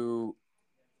to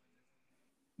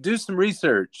do some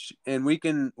research, and we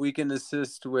can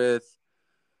assist with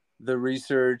the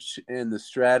research and the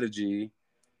strategy.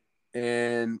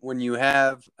 And when you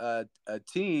have a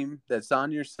team that's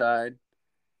on your side,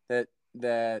 that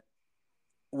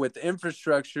with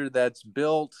infrastructure that's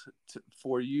built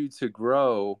for you to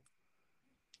grow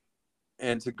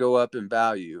and to go up in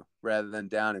value rather than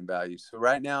down in value. So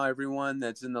right now, everyone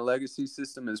that's in the legacy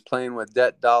system is playing with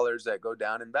debt dollars that go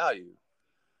down in value.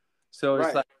 So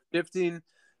it's like shifting,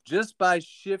 just by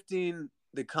shifting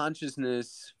the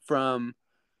consciousness from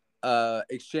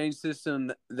exchange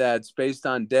system that's based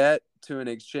on debt to an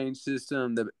exchange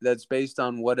system that's based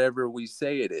on whatever we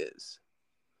say it is.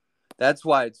 That's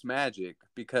why it's magic,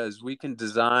 because we can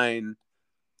design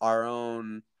our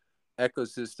own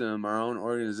ecosystem, our own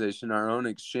organization, our own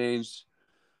exchange,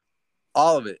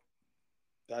 all of it.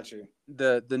 Got you.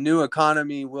 The new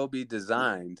economy will be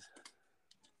designed.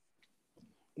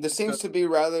 This seems to be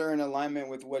rather in alignment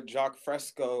with what Jacques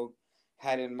Fresco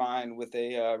had in mind with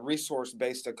a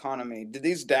resource-based economy. Did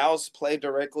these DAOs play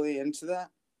directly into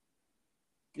that?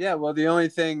 Yeah, well, the only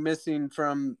thing missing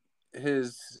from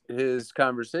his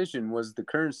conversation was the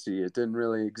currency. It didn't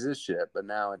really exist yet, but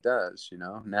now it does.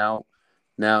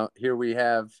 Now here we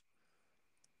have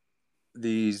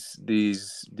these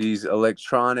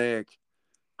electronic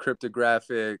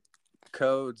cryptographic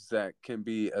codes that can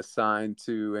be assigned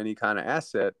to any kind of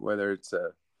asset, whether it's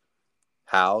a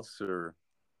house or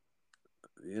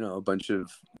a bunch of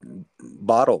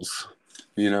bottles.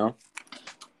 Right,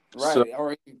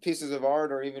 or pieces of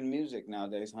art, or even music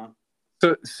nowadays, huh?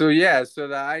 So yeah, so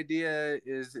the idea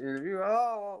is,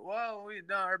 our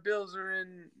bills are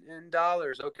in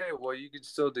dollars. Okay, well, you could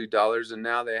still do dollars, and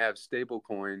now they have stable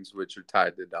coins which are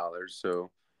tied to dollars.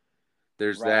 So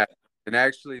there's Right. that. And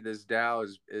actually, this DAO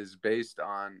is based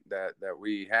on that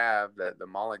we have, that the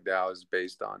Moloch DAO is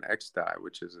based on XDAI,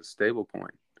 which is a stable coin.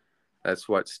 That's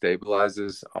what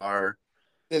stabilizes our.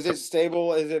 Is it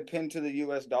stable? Is it pinned to the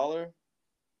U.S. dollar?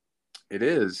 It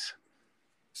is.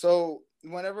 So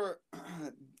whenever,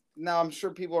 now I'm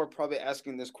sure people are probably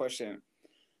asking this question.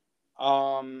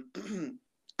 How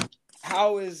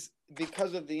is,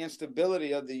 because of the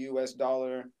instability of the U.S.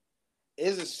 dollar,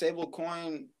 is a stable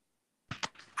coin?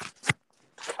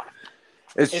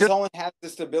 It only has the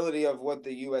stability of what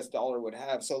the U.S. dollar would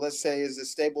have. So let's say, is a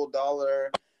stable dollar,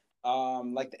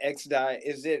 like the XDAI,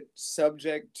 is it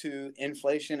subject to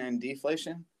inflation and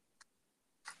deflation?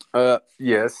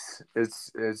 Yes,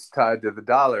 it's tied to the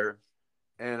dollar,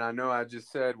 and I know I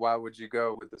just said, why would you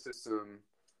go with the system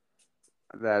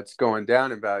that's going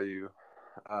down in value?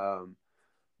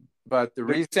 But the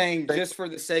reason, saying just for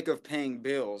the sake of paying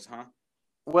bills, huh?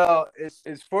 Well,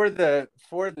 it's for the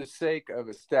sake of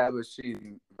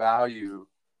establishing value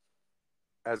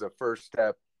as a first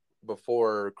step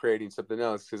before creating something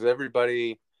else, because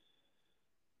everybody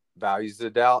values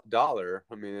the dollar.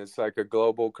 I mean, it's like a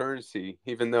global currency,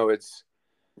 even though it's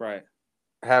right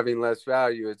having less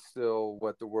value, it's still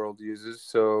what the world uses.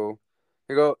 So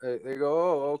they go,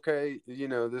 oh, okay,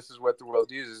 this is what the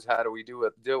world uses. How do we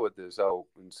deal with this? Oh,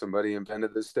 and somebody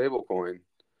invented this stable coin.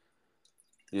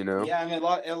 Yeah, I mean,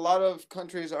 a lot of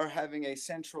countries are having a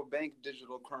central bank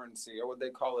digital currency, or what they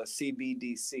call a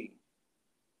CBDC.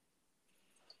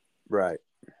 Right.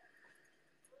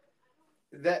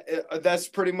 That's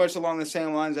pretty much along the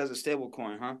same lines as a stable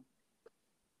coin, huh?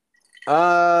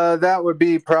 That would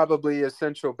be probably a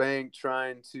central bank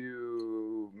trying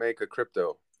to make a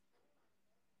crypto.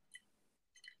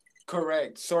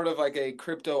 Correct. Sort of like a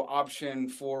crypto option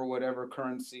for whatever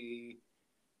currency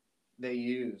they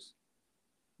use.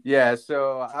 Yeah,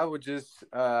 so I would just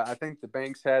I think the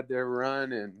banks had their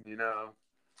run, and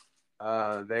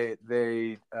they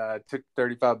took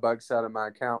 $35 out of my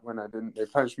account when I didn't. They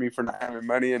punished me for not having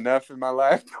money enough in my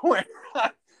life. I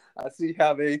see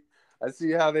how they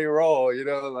roll.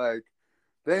 Like,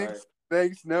 thanks,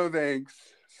 thanks, no thanks.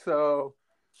 So,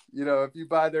 if you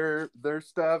buy their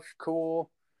stuff,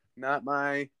 cool. Not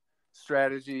my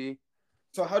strategy.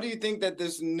 So how do you think that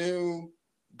this new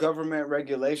government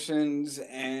regulations,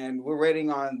 and we're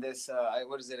waiting on this,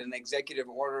 an executive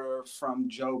order from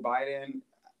Joe Biden?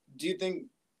 Do you think,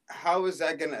 how is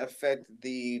that going to affect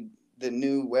the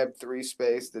new Web3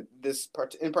 space, that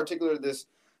in particular this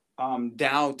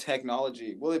DAO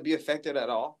technology? Will it be affected at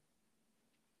all?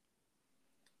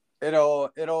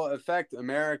 It'll affect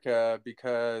America,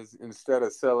 because instead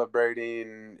of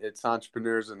celebrating its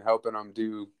entrepreneurs and helping them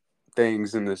do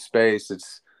things in the space,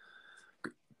 it's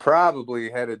probably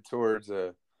headed towards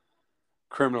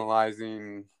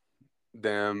criminalizing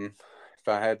them, if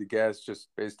I had to guess, just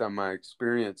based on my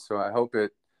experience. So I hope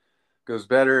it goes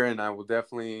better, and I will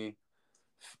definitely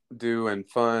do and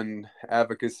fund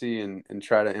advocacy and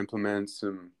try to implement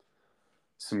some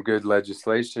good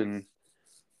legislation.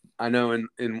 I know in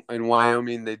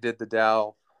Wyoming they did the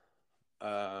DAO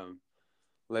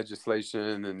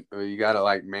legislation, and you got to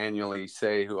like manually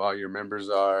say who all your members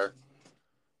are,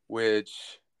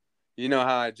 which,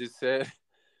 how I just said,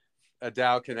 a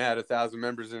DAO can add 1,000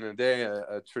 members in a day.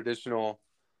 A traditional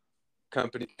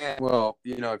company, well,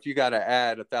 if you got to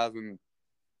add 1,000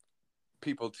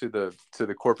 people to the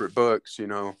corporate books,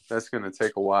 that's going to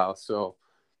take a while. So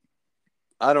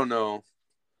I don't know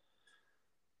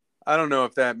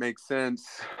if that makes sense,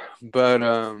 but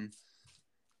and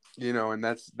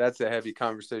that's a heavy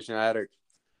conversation. I had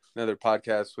another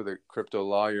podcast with a crypto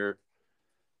lawyer,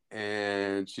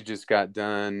 and she just got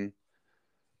done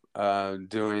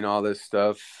doing all this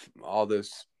stuff, all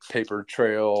this paper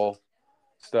trail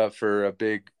stuff for a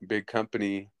big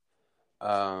company.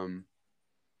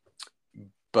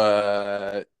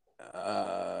 But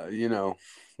you know,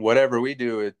 whatever we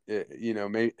do, you know,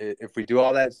 if we do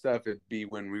all that stuff, it'd be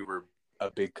when we were a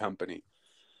big company.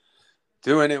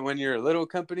 Doing it when you're a little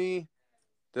company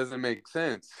doesn't make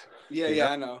sense. Yeah, you yeah,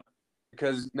 know? I know.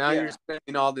 Because now you're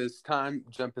spending all this time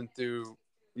jumping through,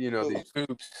 you know, these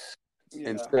hoops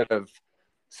instead of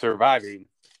surviving.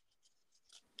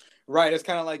 Right. It's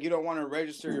kind of like you don't want to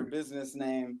register your business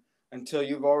name until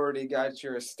you've already got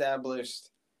your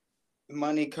established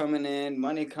money coming in,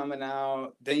 money coming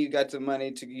out. Then you got the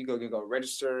money to you go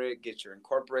register it, get your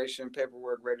incorporation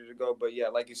paperwork ready to go. But yeah,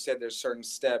 like you said, there's certain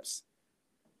steps.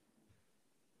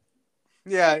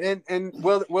 Yeah, and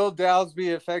will DAOs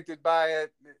be affected by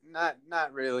it? Not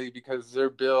really, because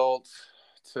they're built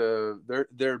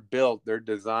they're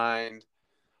designed.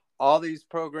 All these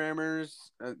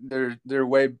programmers, they're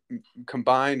way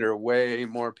combined are way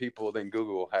more people than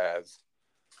Google has.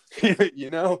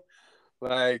 You know,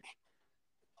 like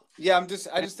yeah,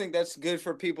 I just think that's good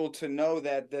for people to know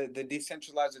that the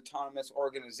decentralized autonomous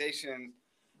organization,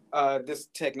 this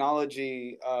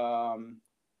technology,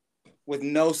 with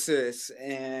Gnosis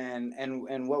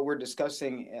and what we're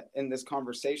discussing in this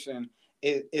conversation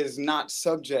is not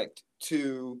subject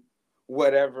to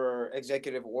whatever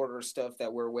executive order stuff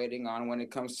that we're waiting on when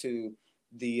it comes to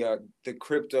the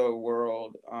crypto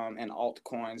world, and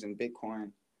altcoins and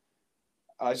Bitcoin.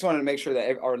 I just wanted to make sure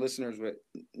that our listeners would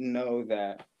know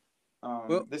that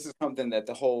this is something that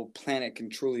the whole planet can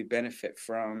truly benefit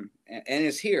from, and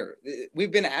is here.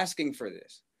 We've been asking for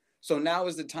this. So now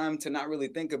is the time to not really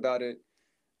think about it,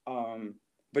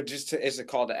 but just it's a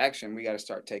call to action. We got to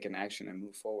start taking action and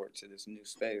move forward to this new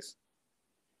space.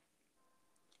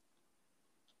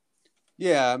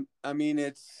 Yeah, I mean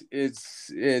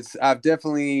it's I've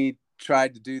definitely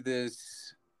tried to do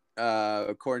this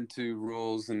according to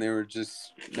rules, and they were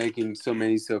just making so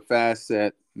many so fast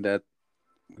that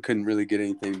we couldn't really get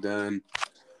anything done.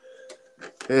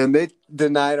 And they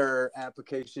denied our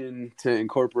application to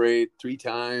incorporate 3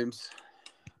 times.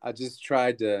 I just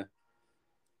tried to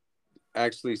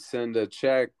actually send a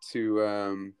check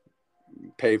to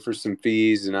pay for some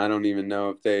fees, and I don't even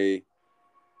know if they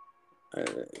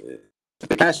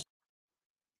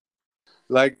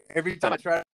like every time I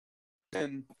try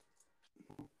to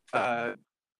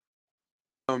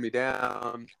slow me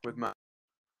down with my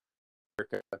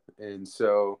and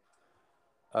so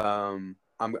I'm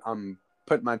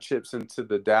putting my chips into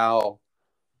the DAO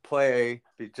play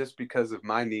just because of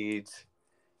my needs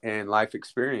and life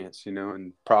experience, you know,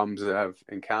 and problems that I've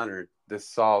encountered. This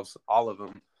solves all of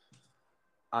them.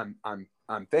 I'm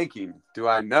thinking, do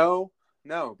I know?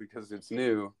 No, because it's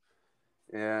new.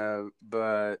 Yeah,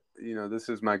 but you know, this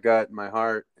is my gut and my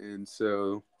heart, and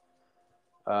so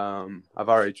I've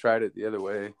already tried it the other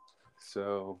way,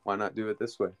 so why not do it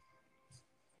this way?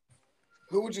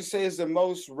 Who would you say is the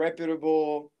most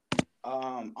reputable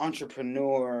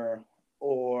entrepreneur,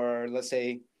 or let's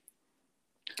say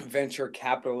venture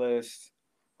capitalist?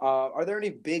 Are there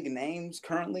any big names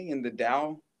currently in the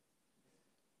DAO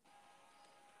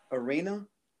arena?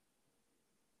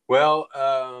 Well,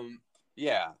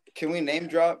 yeah. Can we name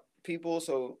drop people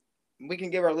so we can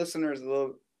give our listeners a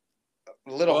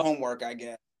little homework, I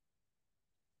guess?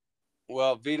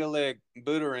 Well, Vitalik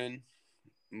Buterin,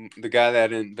 the guy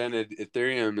that invented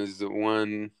Ethereum, is the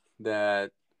one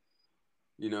that,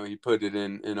 you know, he put it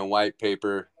in a white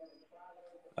paper.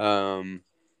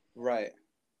 Right.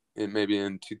 Maybe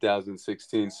in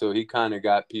 2016. So he kind of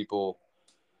got people.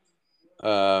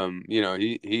 You know,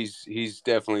 he's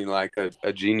definitely like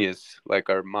a genius, like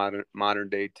our modern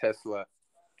day Tesla,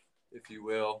 if you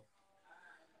will.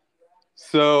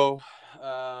 So,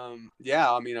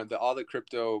 yeah, I mean, all the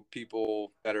crypto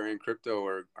people that are in crypto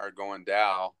are going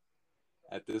DAO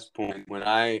at this point. When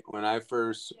I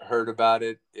first heard about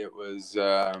it, it was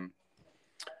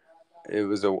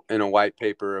in a white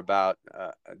paper about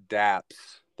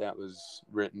DApps that was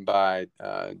written by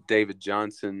David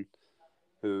Johnson,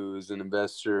 who's an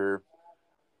investor.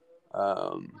 He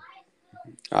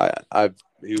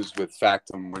was with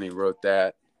Factum when he wrote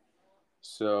that.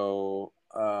 So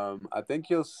I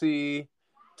think you'll see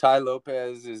Ty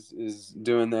Lopez is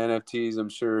doing the NFTs. I'm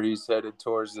sure he's headed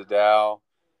towards the DAO.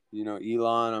 You know,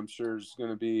 Elon, I'm sure is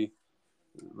going to be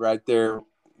right there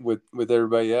with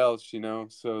everybody else. You know,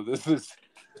 so this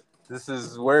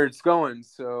is where it's going.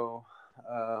 So,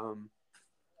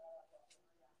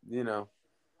 you know.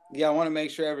 Yeah, I want to make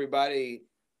sure everybody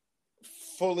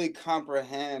fully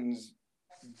comprehends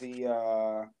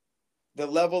the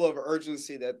level of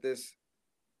urgency that this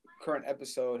current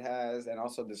episode has, and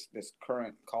also this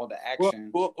current call to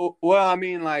action. Well, I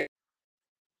mean, like,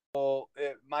 Well,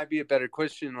 it might be a better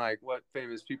question, like what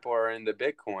famous people are into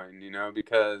Bitcoin,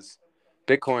 because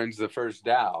Bitcoin's the first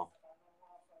DAO.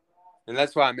 And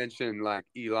that's why I mentioned like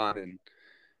Elon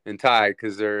and Ty,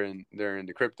 because they're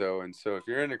into crypto. And so if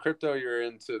you're into crypto, you're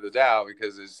into the DAO,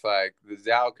 because it's like the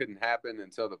DAO couldn't happen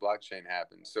until the blockchain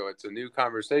happened. So it's a new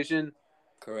conversation.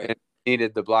 Correct. And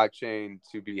needed the blockchain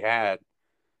to be had.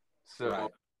 So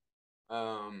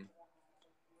Right.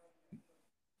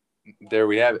 There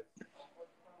we have it.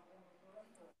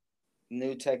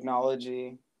 New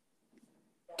technology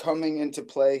coming into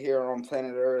play here on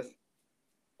planet Earth.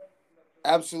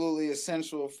 Absolutely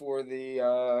essential for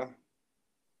the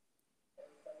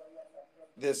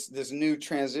this new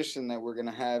transition that we're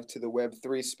gonna have to the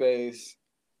Web3 space,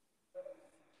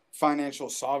 financial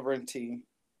sovereignty.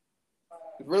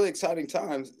 Really exciting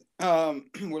times.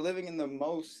 We're living in the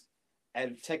most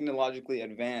technologically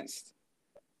advanced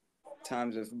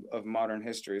times of modern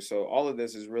history. So all of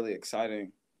this is really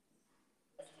exciting.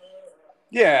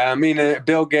 Yeah, I mean,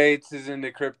 Bill Gates is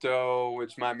into crypto,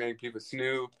 which might make people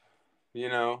Snoop,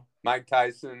 Mike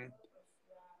Tyson.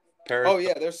 Oh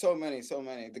yeah, there's so many.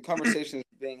 The conversation is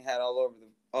being had all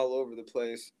over the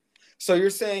place. So you're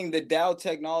saying the DAO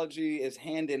technology is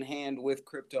hand in hand with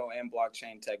crypto and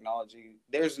blockchain technology.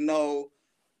 There's no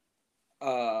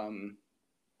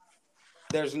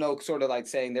sort of like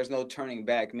saying there's no turning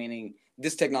back, meaning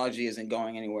this technology isn't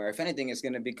going anywhere. If anything, it's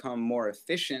going to become more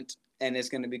efficient and it's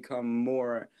going to become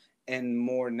more and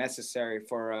more necessary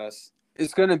for us.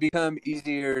 It's going to become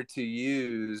easier to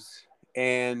use.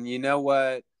 And you know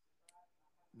what?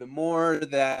 The more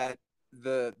that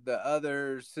the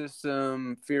other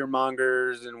system fear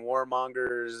mongers and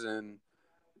warmongers and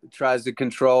tries to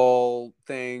control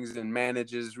things and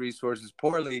manages resources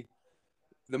poorly,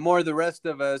 the more the rest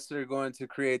of us are going to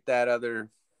create that other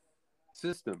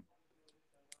system.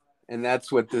 And that's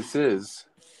what this is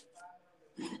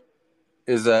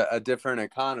a different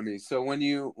economy. So when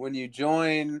you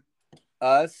join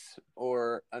us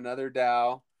or another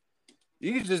DAO,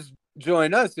 you can just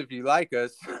join us if you like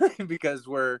us, because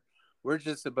we're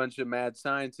just a bunch of mad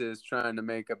scientists trying to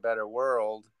make a better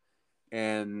world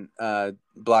and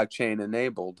blockchain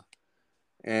enabled.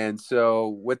 And so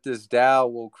with this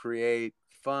DAO, we'll create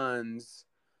funds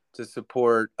to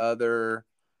support other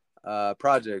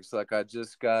projects. Like I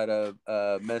just got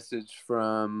a message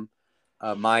from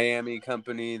a Miami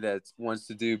company that wants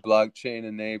to do blockchain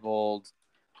enabled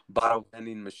bottle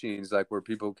vending machines, like where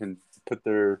people can put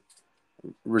their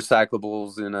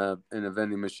recyclables in a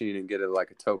vending machine and get it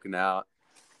like a token out.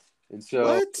 And so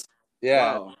what?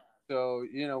 Yeah. Wow. So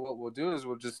what we'll do is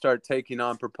we'll just start taking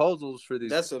on proposals for these.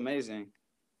 That's amazing.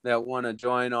 That want to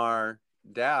join our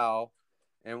DAO,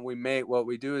 and we make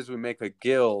a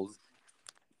guild.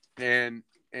 And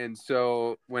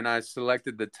so when I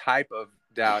selected the type of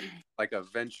DAO, like a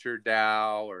venture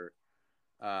DAO or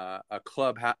a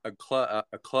club,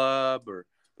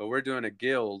 but we're doing a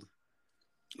guild.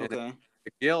 Okay. A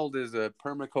guild is a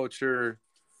permaculture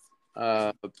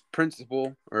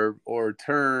principle or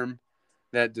term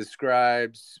that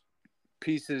describes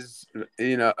pieces,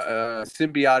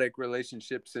 symbiotic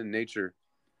relationships in nature.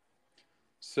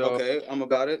 So okay, I'm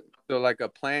about it. So like a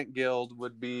plant guild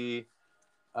would be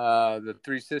the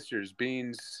three sisters: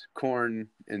 beans, corn,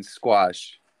 and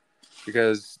squash,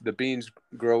 because the beans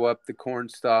grow up the corn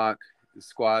stalk, the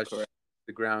squash, correct,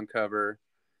 the ground cover,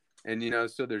 and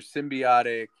so they're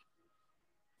symbiotic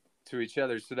to each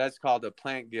other. So that's called a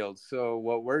plant guild. So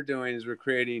what we're doing is we're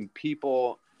creating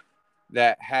people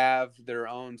that have their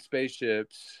own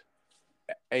spaceships,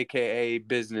 aka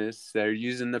business. They're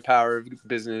using the power of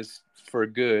business for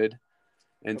good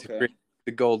and to create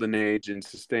the golden age and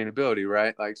sustainability,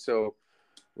 right? Like, so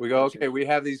we go, okay, we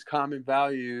have these common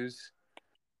values.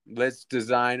 Let's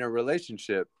design a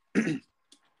relationship.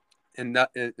 and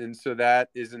so that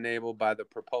is enabled by the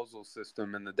proposal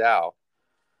system in the DAO.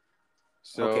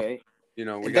 So,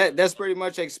 that's pretty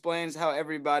much explains how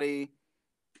everybody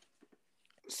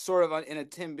sort of in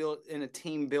a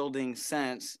team building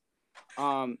sense.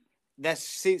 That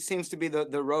seems to be the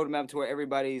roadmap to where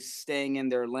everybody's staying in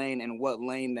their lane and what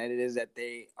lane that it is that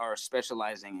they are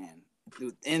specializing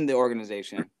in the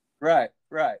organization. Right.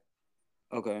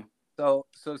 Okay. So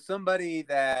somebody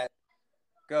that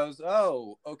goes,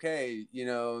 oh, okay,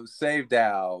 Save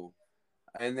DAO,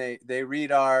 and they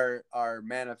read our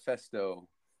manifesto,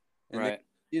 and right.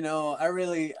 I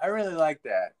really like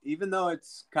that, even though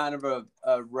it's kind of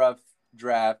a rough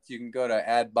draft. You can go to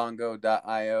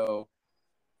adbongo.io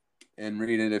and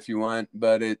read it if you want,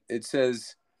 but it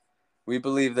says, we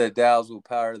believe that DAOs will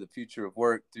power the future of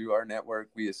work. Through our network,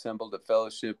 we assembled a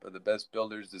fellowship of the best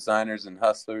builders, designers, and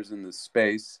hustlers in the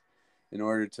space. in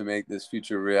order to make this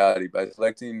future a reality. By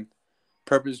selecting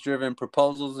purpose-driven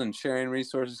proposals and sharing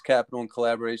resources, capital, and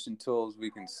collaboration tools,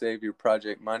 we can save your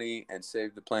project money and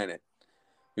save the planet.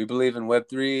 We believe in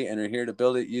Web3 and are here to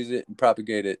build it, use it, and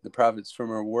propagate it. The profits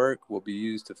from our work will be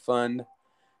used to fund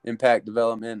impact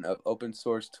development of open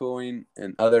source tooling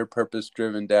and other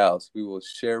purpose-driven DAOs. We will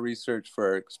share research for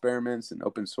our experiments and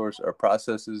open source our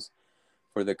processes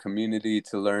for the community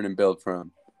to learn and build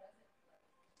from.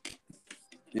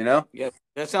 You know? Yeah,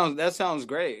 that sounds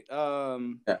great.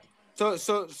 Yeah.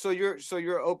 So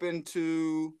you're open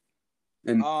to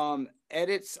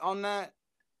edits on that?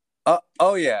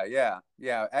 Oh yeah.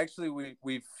 Actually,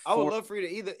 I would love for you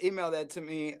to either email that to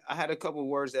me. I had a couple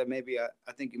words that maybe I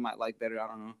think you might like better. I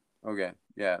don't know. Okay.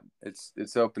 Yeah.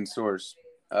 It's open source.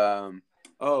 Oh,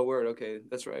 word. Okay,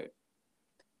 that's right.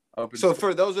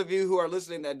 For those of you who are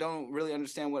listening that don't really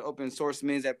understand what open source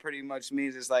means, that pretty much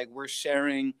means it's like we're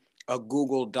sharing a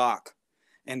Google Doc,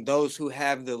 and those who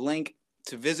have the link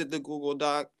to visit the Google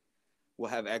Doc will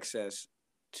have access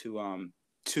to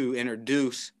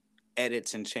introduce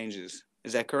edits and changes.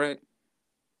 Is that correct?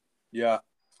 Yeah.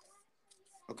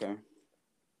 Okay.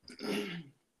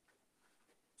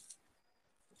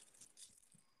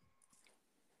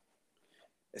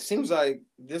 It seems like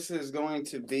this is going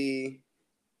to be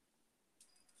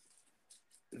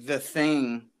the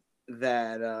thing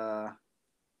that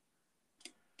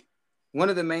one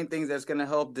of the main things that's going to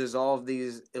help dissolve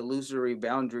these illusory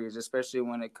boundaries, especially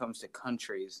when it comes to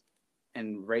countries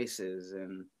and races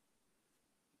and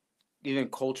even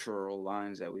cultural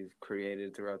lines that we've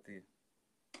created throughout the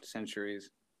centuries.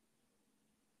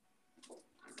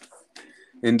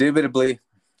 Indubitably.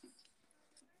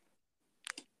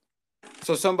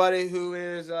 So somebody who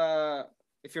is,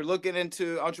 if you're looking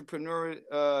into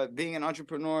being an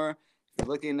entrepreneur, if you're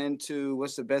looking into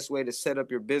what's the best way to set up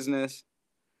your business,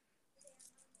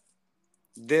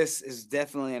 this is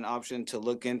definitely an option to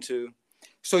look into.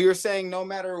 So you're saying no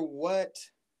matter what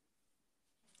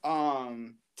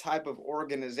type of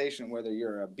organization, whether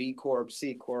you're a B Corp,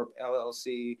 C Corp,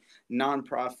 LLC,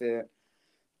 nonprofit,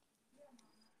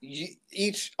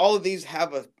 all of these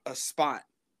have a spot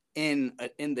in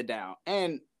the DAO.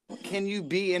 And can you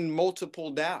be in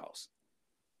multiple DAOs?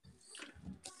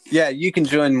 Yeah, you can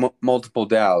join multiple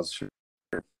DAOs.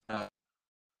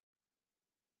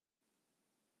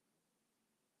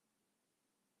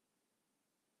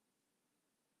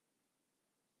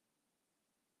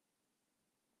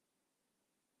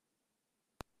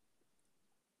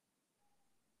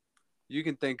 You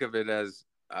can think of it as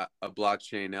a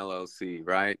blockchain LLC,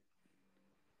 right?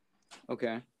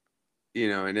 Okay. You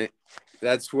know, and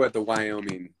that's what the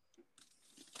Wyoming.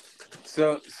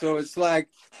 So it's like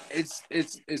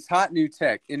it's hot new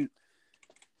tech. And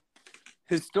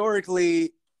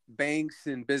historically, banks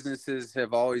and businesses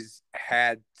have always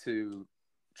had to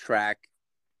track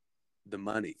the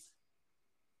money.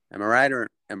 Am I right or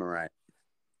am I right?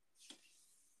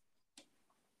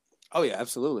 Oh yeah,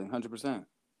 absolutely, 100%.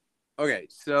 Okay,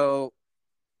 so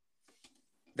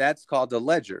that's called the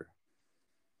ledger.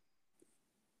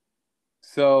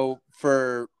 So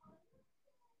for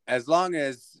as long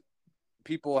as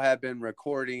people have been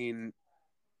recording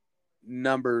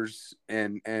numbers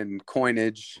and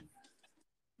coinage,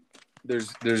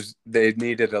 they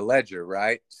needed a ledger,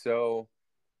 right? So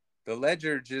the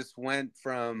ledger just went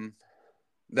from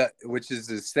that, which is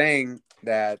this thing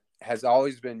that has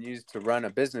always been used to run a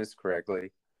business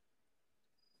correctly.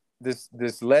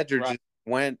 This ledger just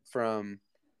went from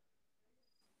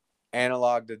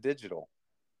analog to digital.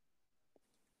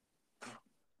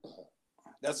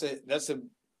 That's a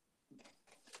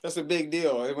big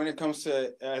deal when it comes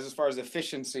to as far as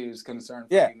efficiency is concerned.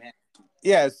 For humanity.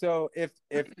 Yeah. So if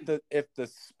the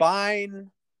spine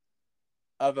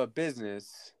of a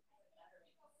business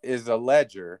is a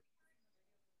ledger,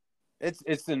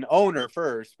 it's an owner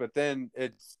first, but then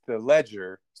it's the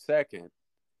ledger second.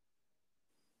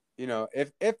 You know,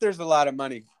 if there's a lot of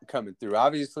money coming through,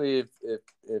 obviously,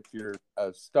 if you're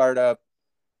a startup,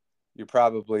 you're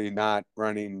probably not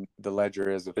running the ledger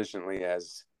as efficiently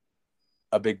as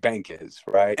a big bank is,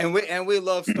 right? And we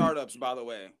love startups, by the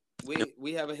way.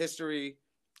 We have a history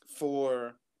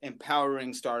for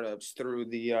empowering startups through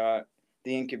the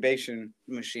incubation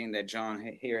machine that John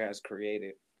here has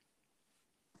created.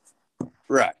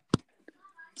 Right.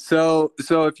 So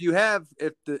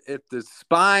if the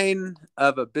spine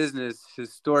of a business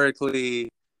historically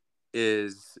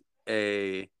is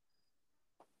a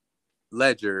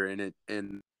ledger and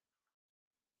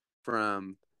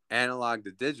from analog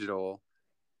to digital,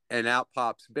 and out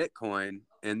pops Bitcoin,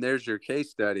 and there's your case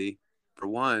study for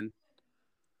one,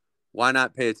 why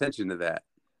not pay attention to that?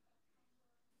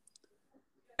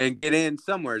 and get in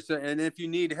somewhere. So, and if you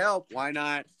need help, why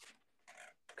not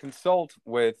consult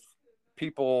with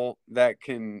people that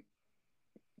can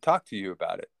talk to you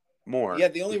about it more? Yeah,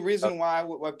 the only reason why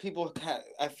people,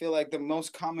 I feel like the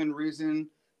most common reason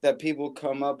that people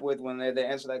come up with when they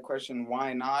answer that question,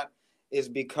 why not, is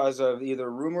because of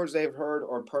either rumors they've heard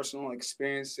or personal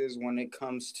experiences when it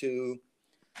comes to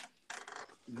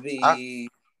the...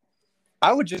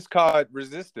 I would just call it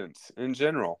resistance in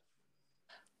general.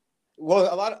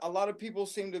 Well, a lot of people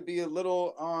seem to be a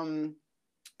little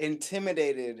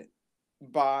intimidated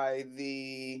by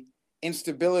the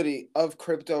instability of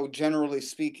crypto, generally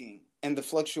speaking, and the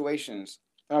fluctuations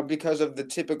because of the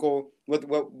typical what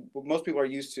most people are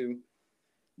used to,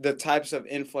 the types of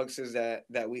influxes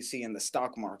that we see in the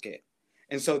stock market.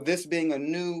 And so this being a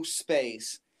new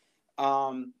space,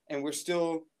 and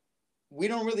we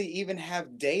don't really even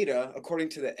have data, according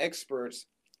to the experts,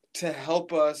 to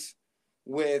help us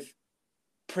with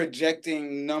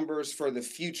projecting numbers for the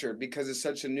future because it's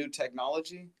such a new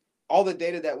technology. All the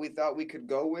data that we thought we could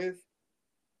go with,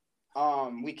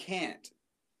 we can't.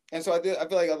 And so I feel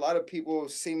like a lot of people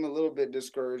seem a little bit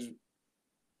discouraged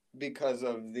because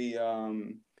of the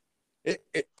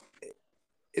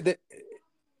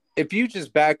if you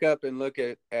just back up and look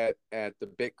at the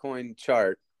Bitcoin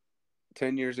chart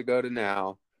 10 years ago to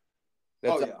now,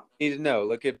 that's all you need to know.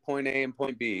 Look at point A and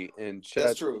point B and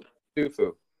that's true.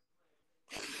 Tufu.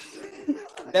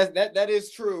 That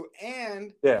is true.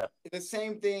 And yeah, the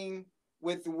same thing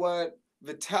with what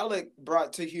Vitalik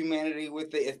brought to humanity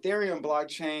with the Ethereum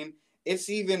blockchain. It's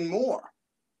even more.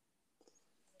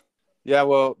 Yeah,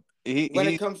 well, he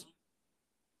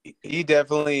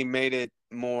definitely made it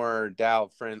more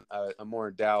DAO friend, a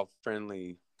more DAO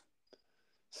friendly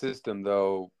system,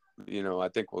 though. You know, I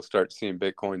think we'll start seeing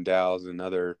Bitcoin DAOs and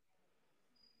other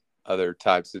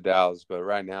types of DAOs, but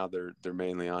right now they're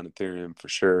mainly on Ethereum for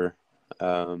sure.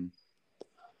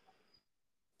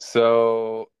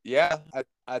 So yeah,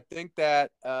 I think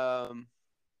that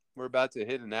we're about to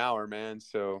hit an hour, man.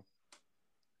 So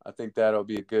I think that'll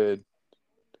be a good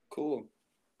cool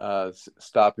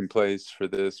stopping place for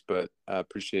this. But I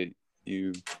appreciate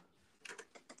you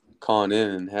calling in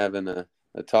and having a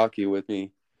talkie with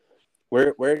me.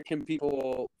 Where can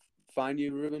people find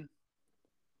you, Ruben?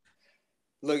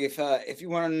 Look, if you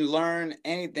want to learn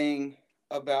anything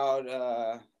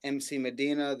about MC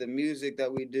Medina, the music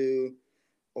that we do,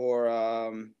 or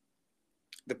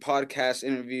the podcast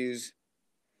interviews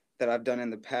that I've done in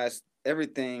the past,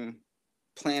 everything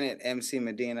Planet MC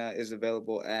Medina is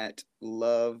available at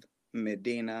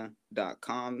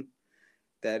lovemedina.com.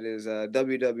 That is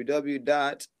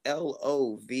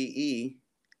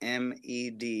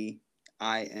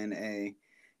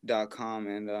www.lovemedina.com.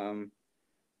 And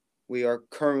we are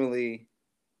currently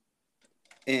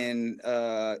in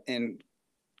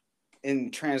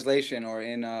translation, or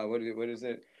in what is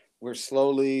it? We're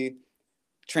slowly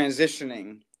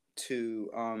transitioning to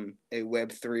a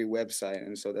Web3 website,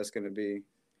 and so that's going to be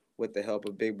with the help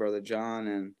of Big Brother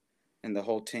John and the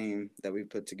whole team that we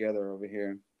put together over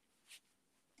here.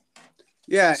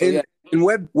 Yeah, so, and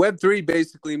Web3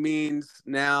 basically means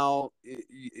now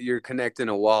you're connecting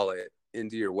a wallet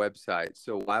into your website.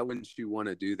 So why wouldn't you want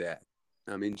to do that?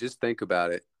 I mean, just think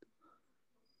about it.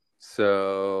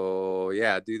 So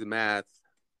yeah, do the math.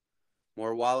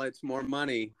 More wallets, more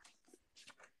money.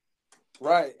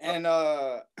 Right. And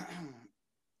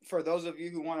for those of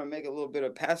you who want to make a little bit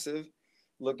of passive,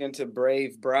 look into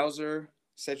Brave Browser.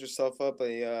 Set yourself up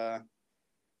a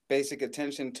basic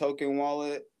attention token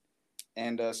wallet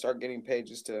and start getting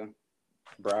pages to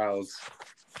browse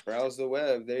the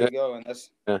web. There you go. And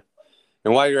that's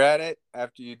And while you're at it,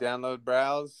 after you download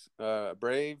Browse,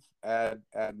 Brave, add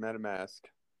MetaMask.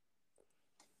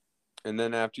 And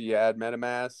then after you add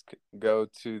MetaMask, go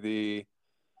to the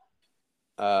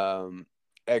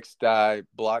XDAI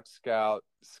Block Scout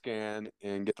scan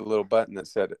and get the little button that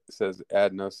says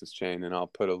Add Gnosis Chain. And I'll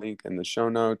put a link in the show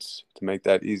notes to make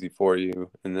that easy for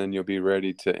you. And then you'll be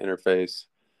ready to interface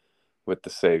with the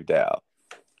Save DAO.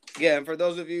 Yeah, and for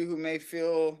those of you who may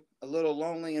feel a little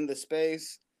lonely in the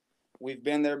space, we've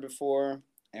been there before,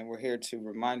 and we're here to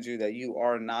remind you that you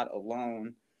are not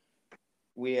alone.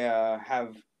 We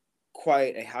have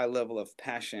quite a high level of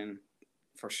passion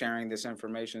for sharing this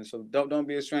information. So don't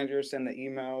be a stranger. Send the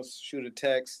emails, shoot a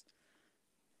text,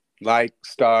 like,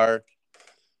 star,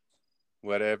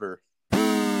 whatever.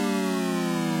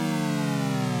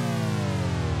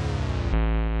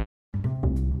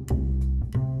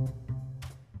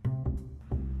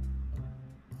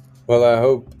 Well, I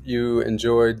hope you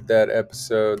enjoyed that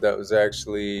episode. That was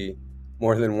actually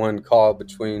more than one call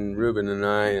between Ruben and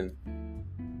I, and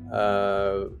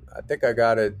I think I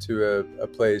got it to a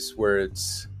place where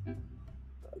it's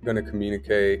going to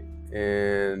communicate,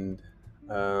 and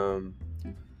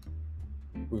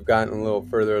we've gotten a little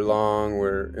further along.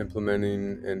 We're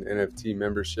implementing an NFT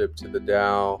membership to the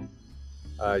DAO.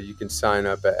 You can sign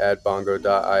up at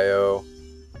adbongo.io.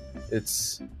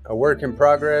 It's a work in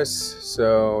progress,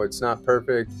 so it's not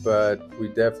perfect, but we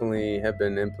definitely have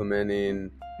been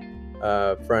implementing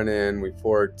front end. We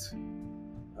forked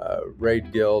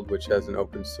Raid Guild, which has an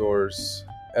open source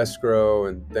escrow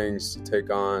and things to take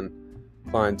on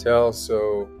clientele.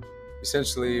 So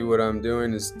essentially what I'm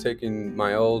doing is taking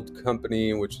my old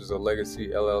company, which is a legacy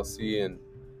LLC, and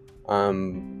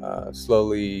I'm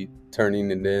slowly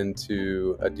turning it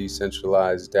into a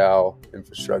decentralized DAO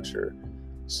infrastructure.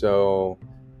 So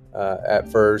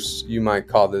at first you might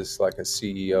call this like a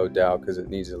CEO DAO because it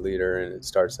needs a leader and it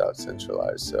starts out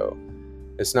centralized. So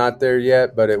it's not there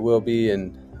yet, but it will be.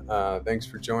 And thanks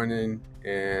for joining,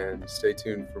 and stay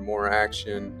tuned for more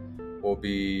action. We'll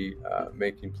be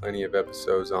making plenty of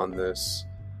episodes on this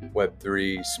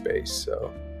Web3 space.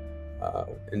 So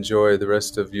enjoy the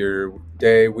rest of your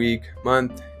day, week,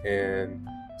 month, and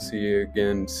see you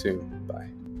again soon.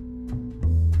 Bye.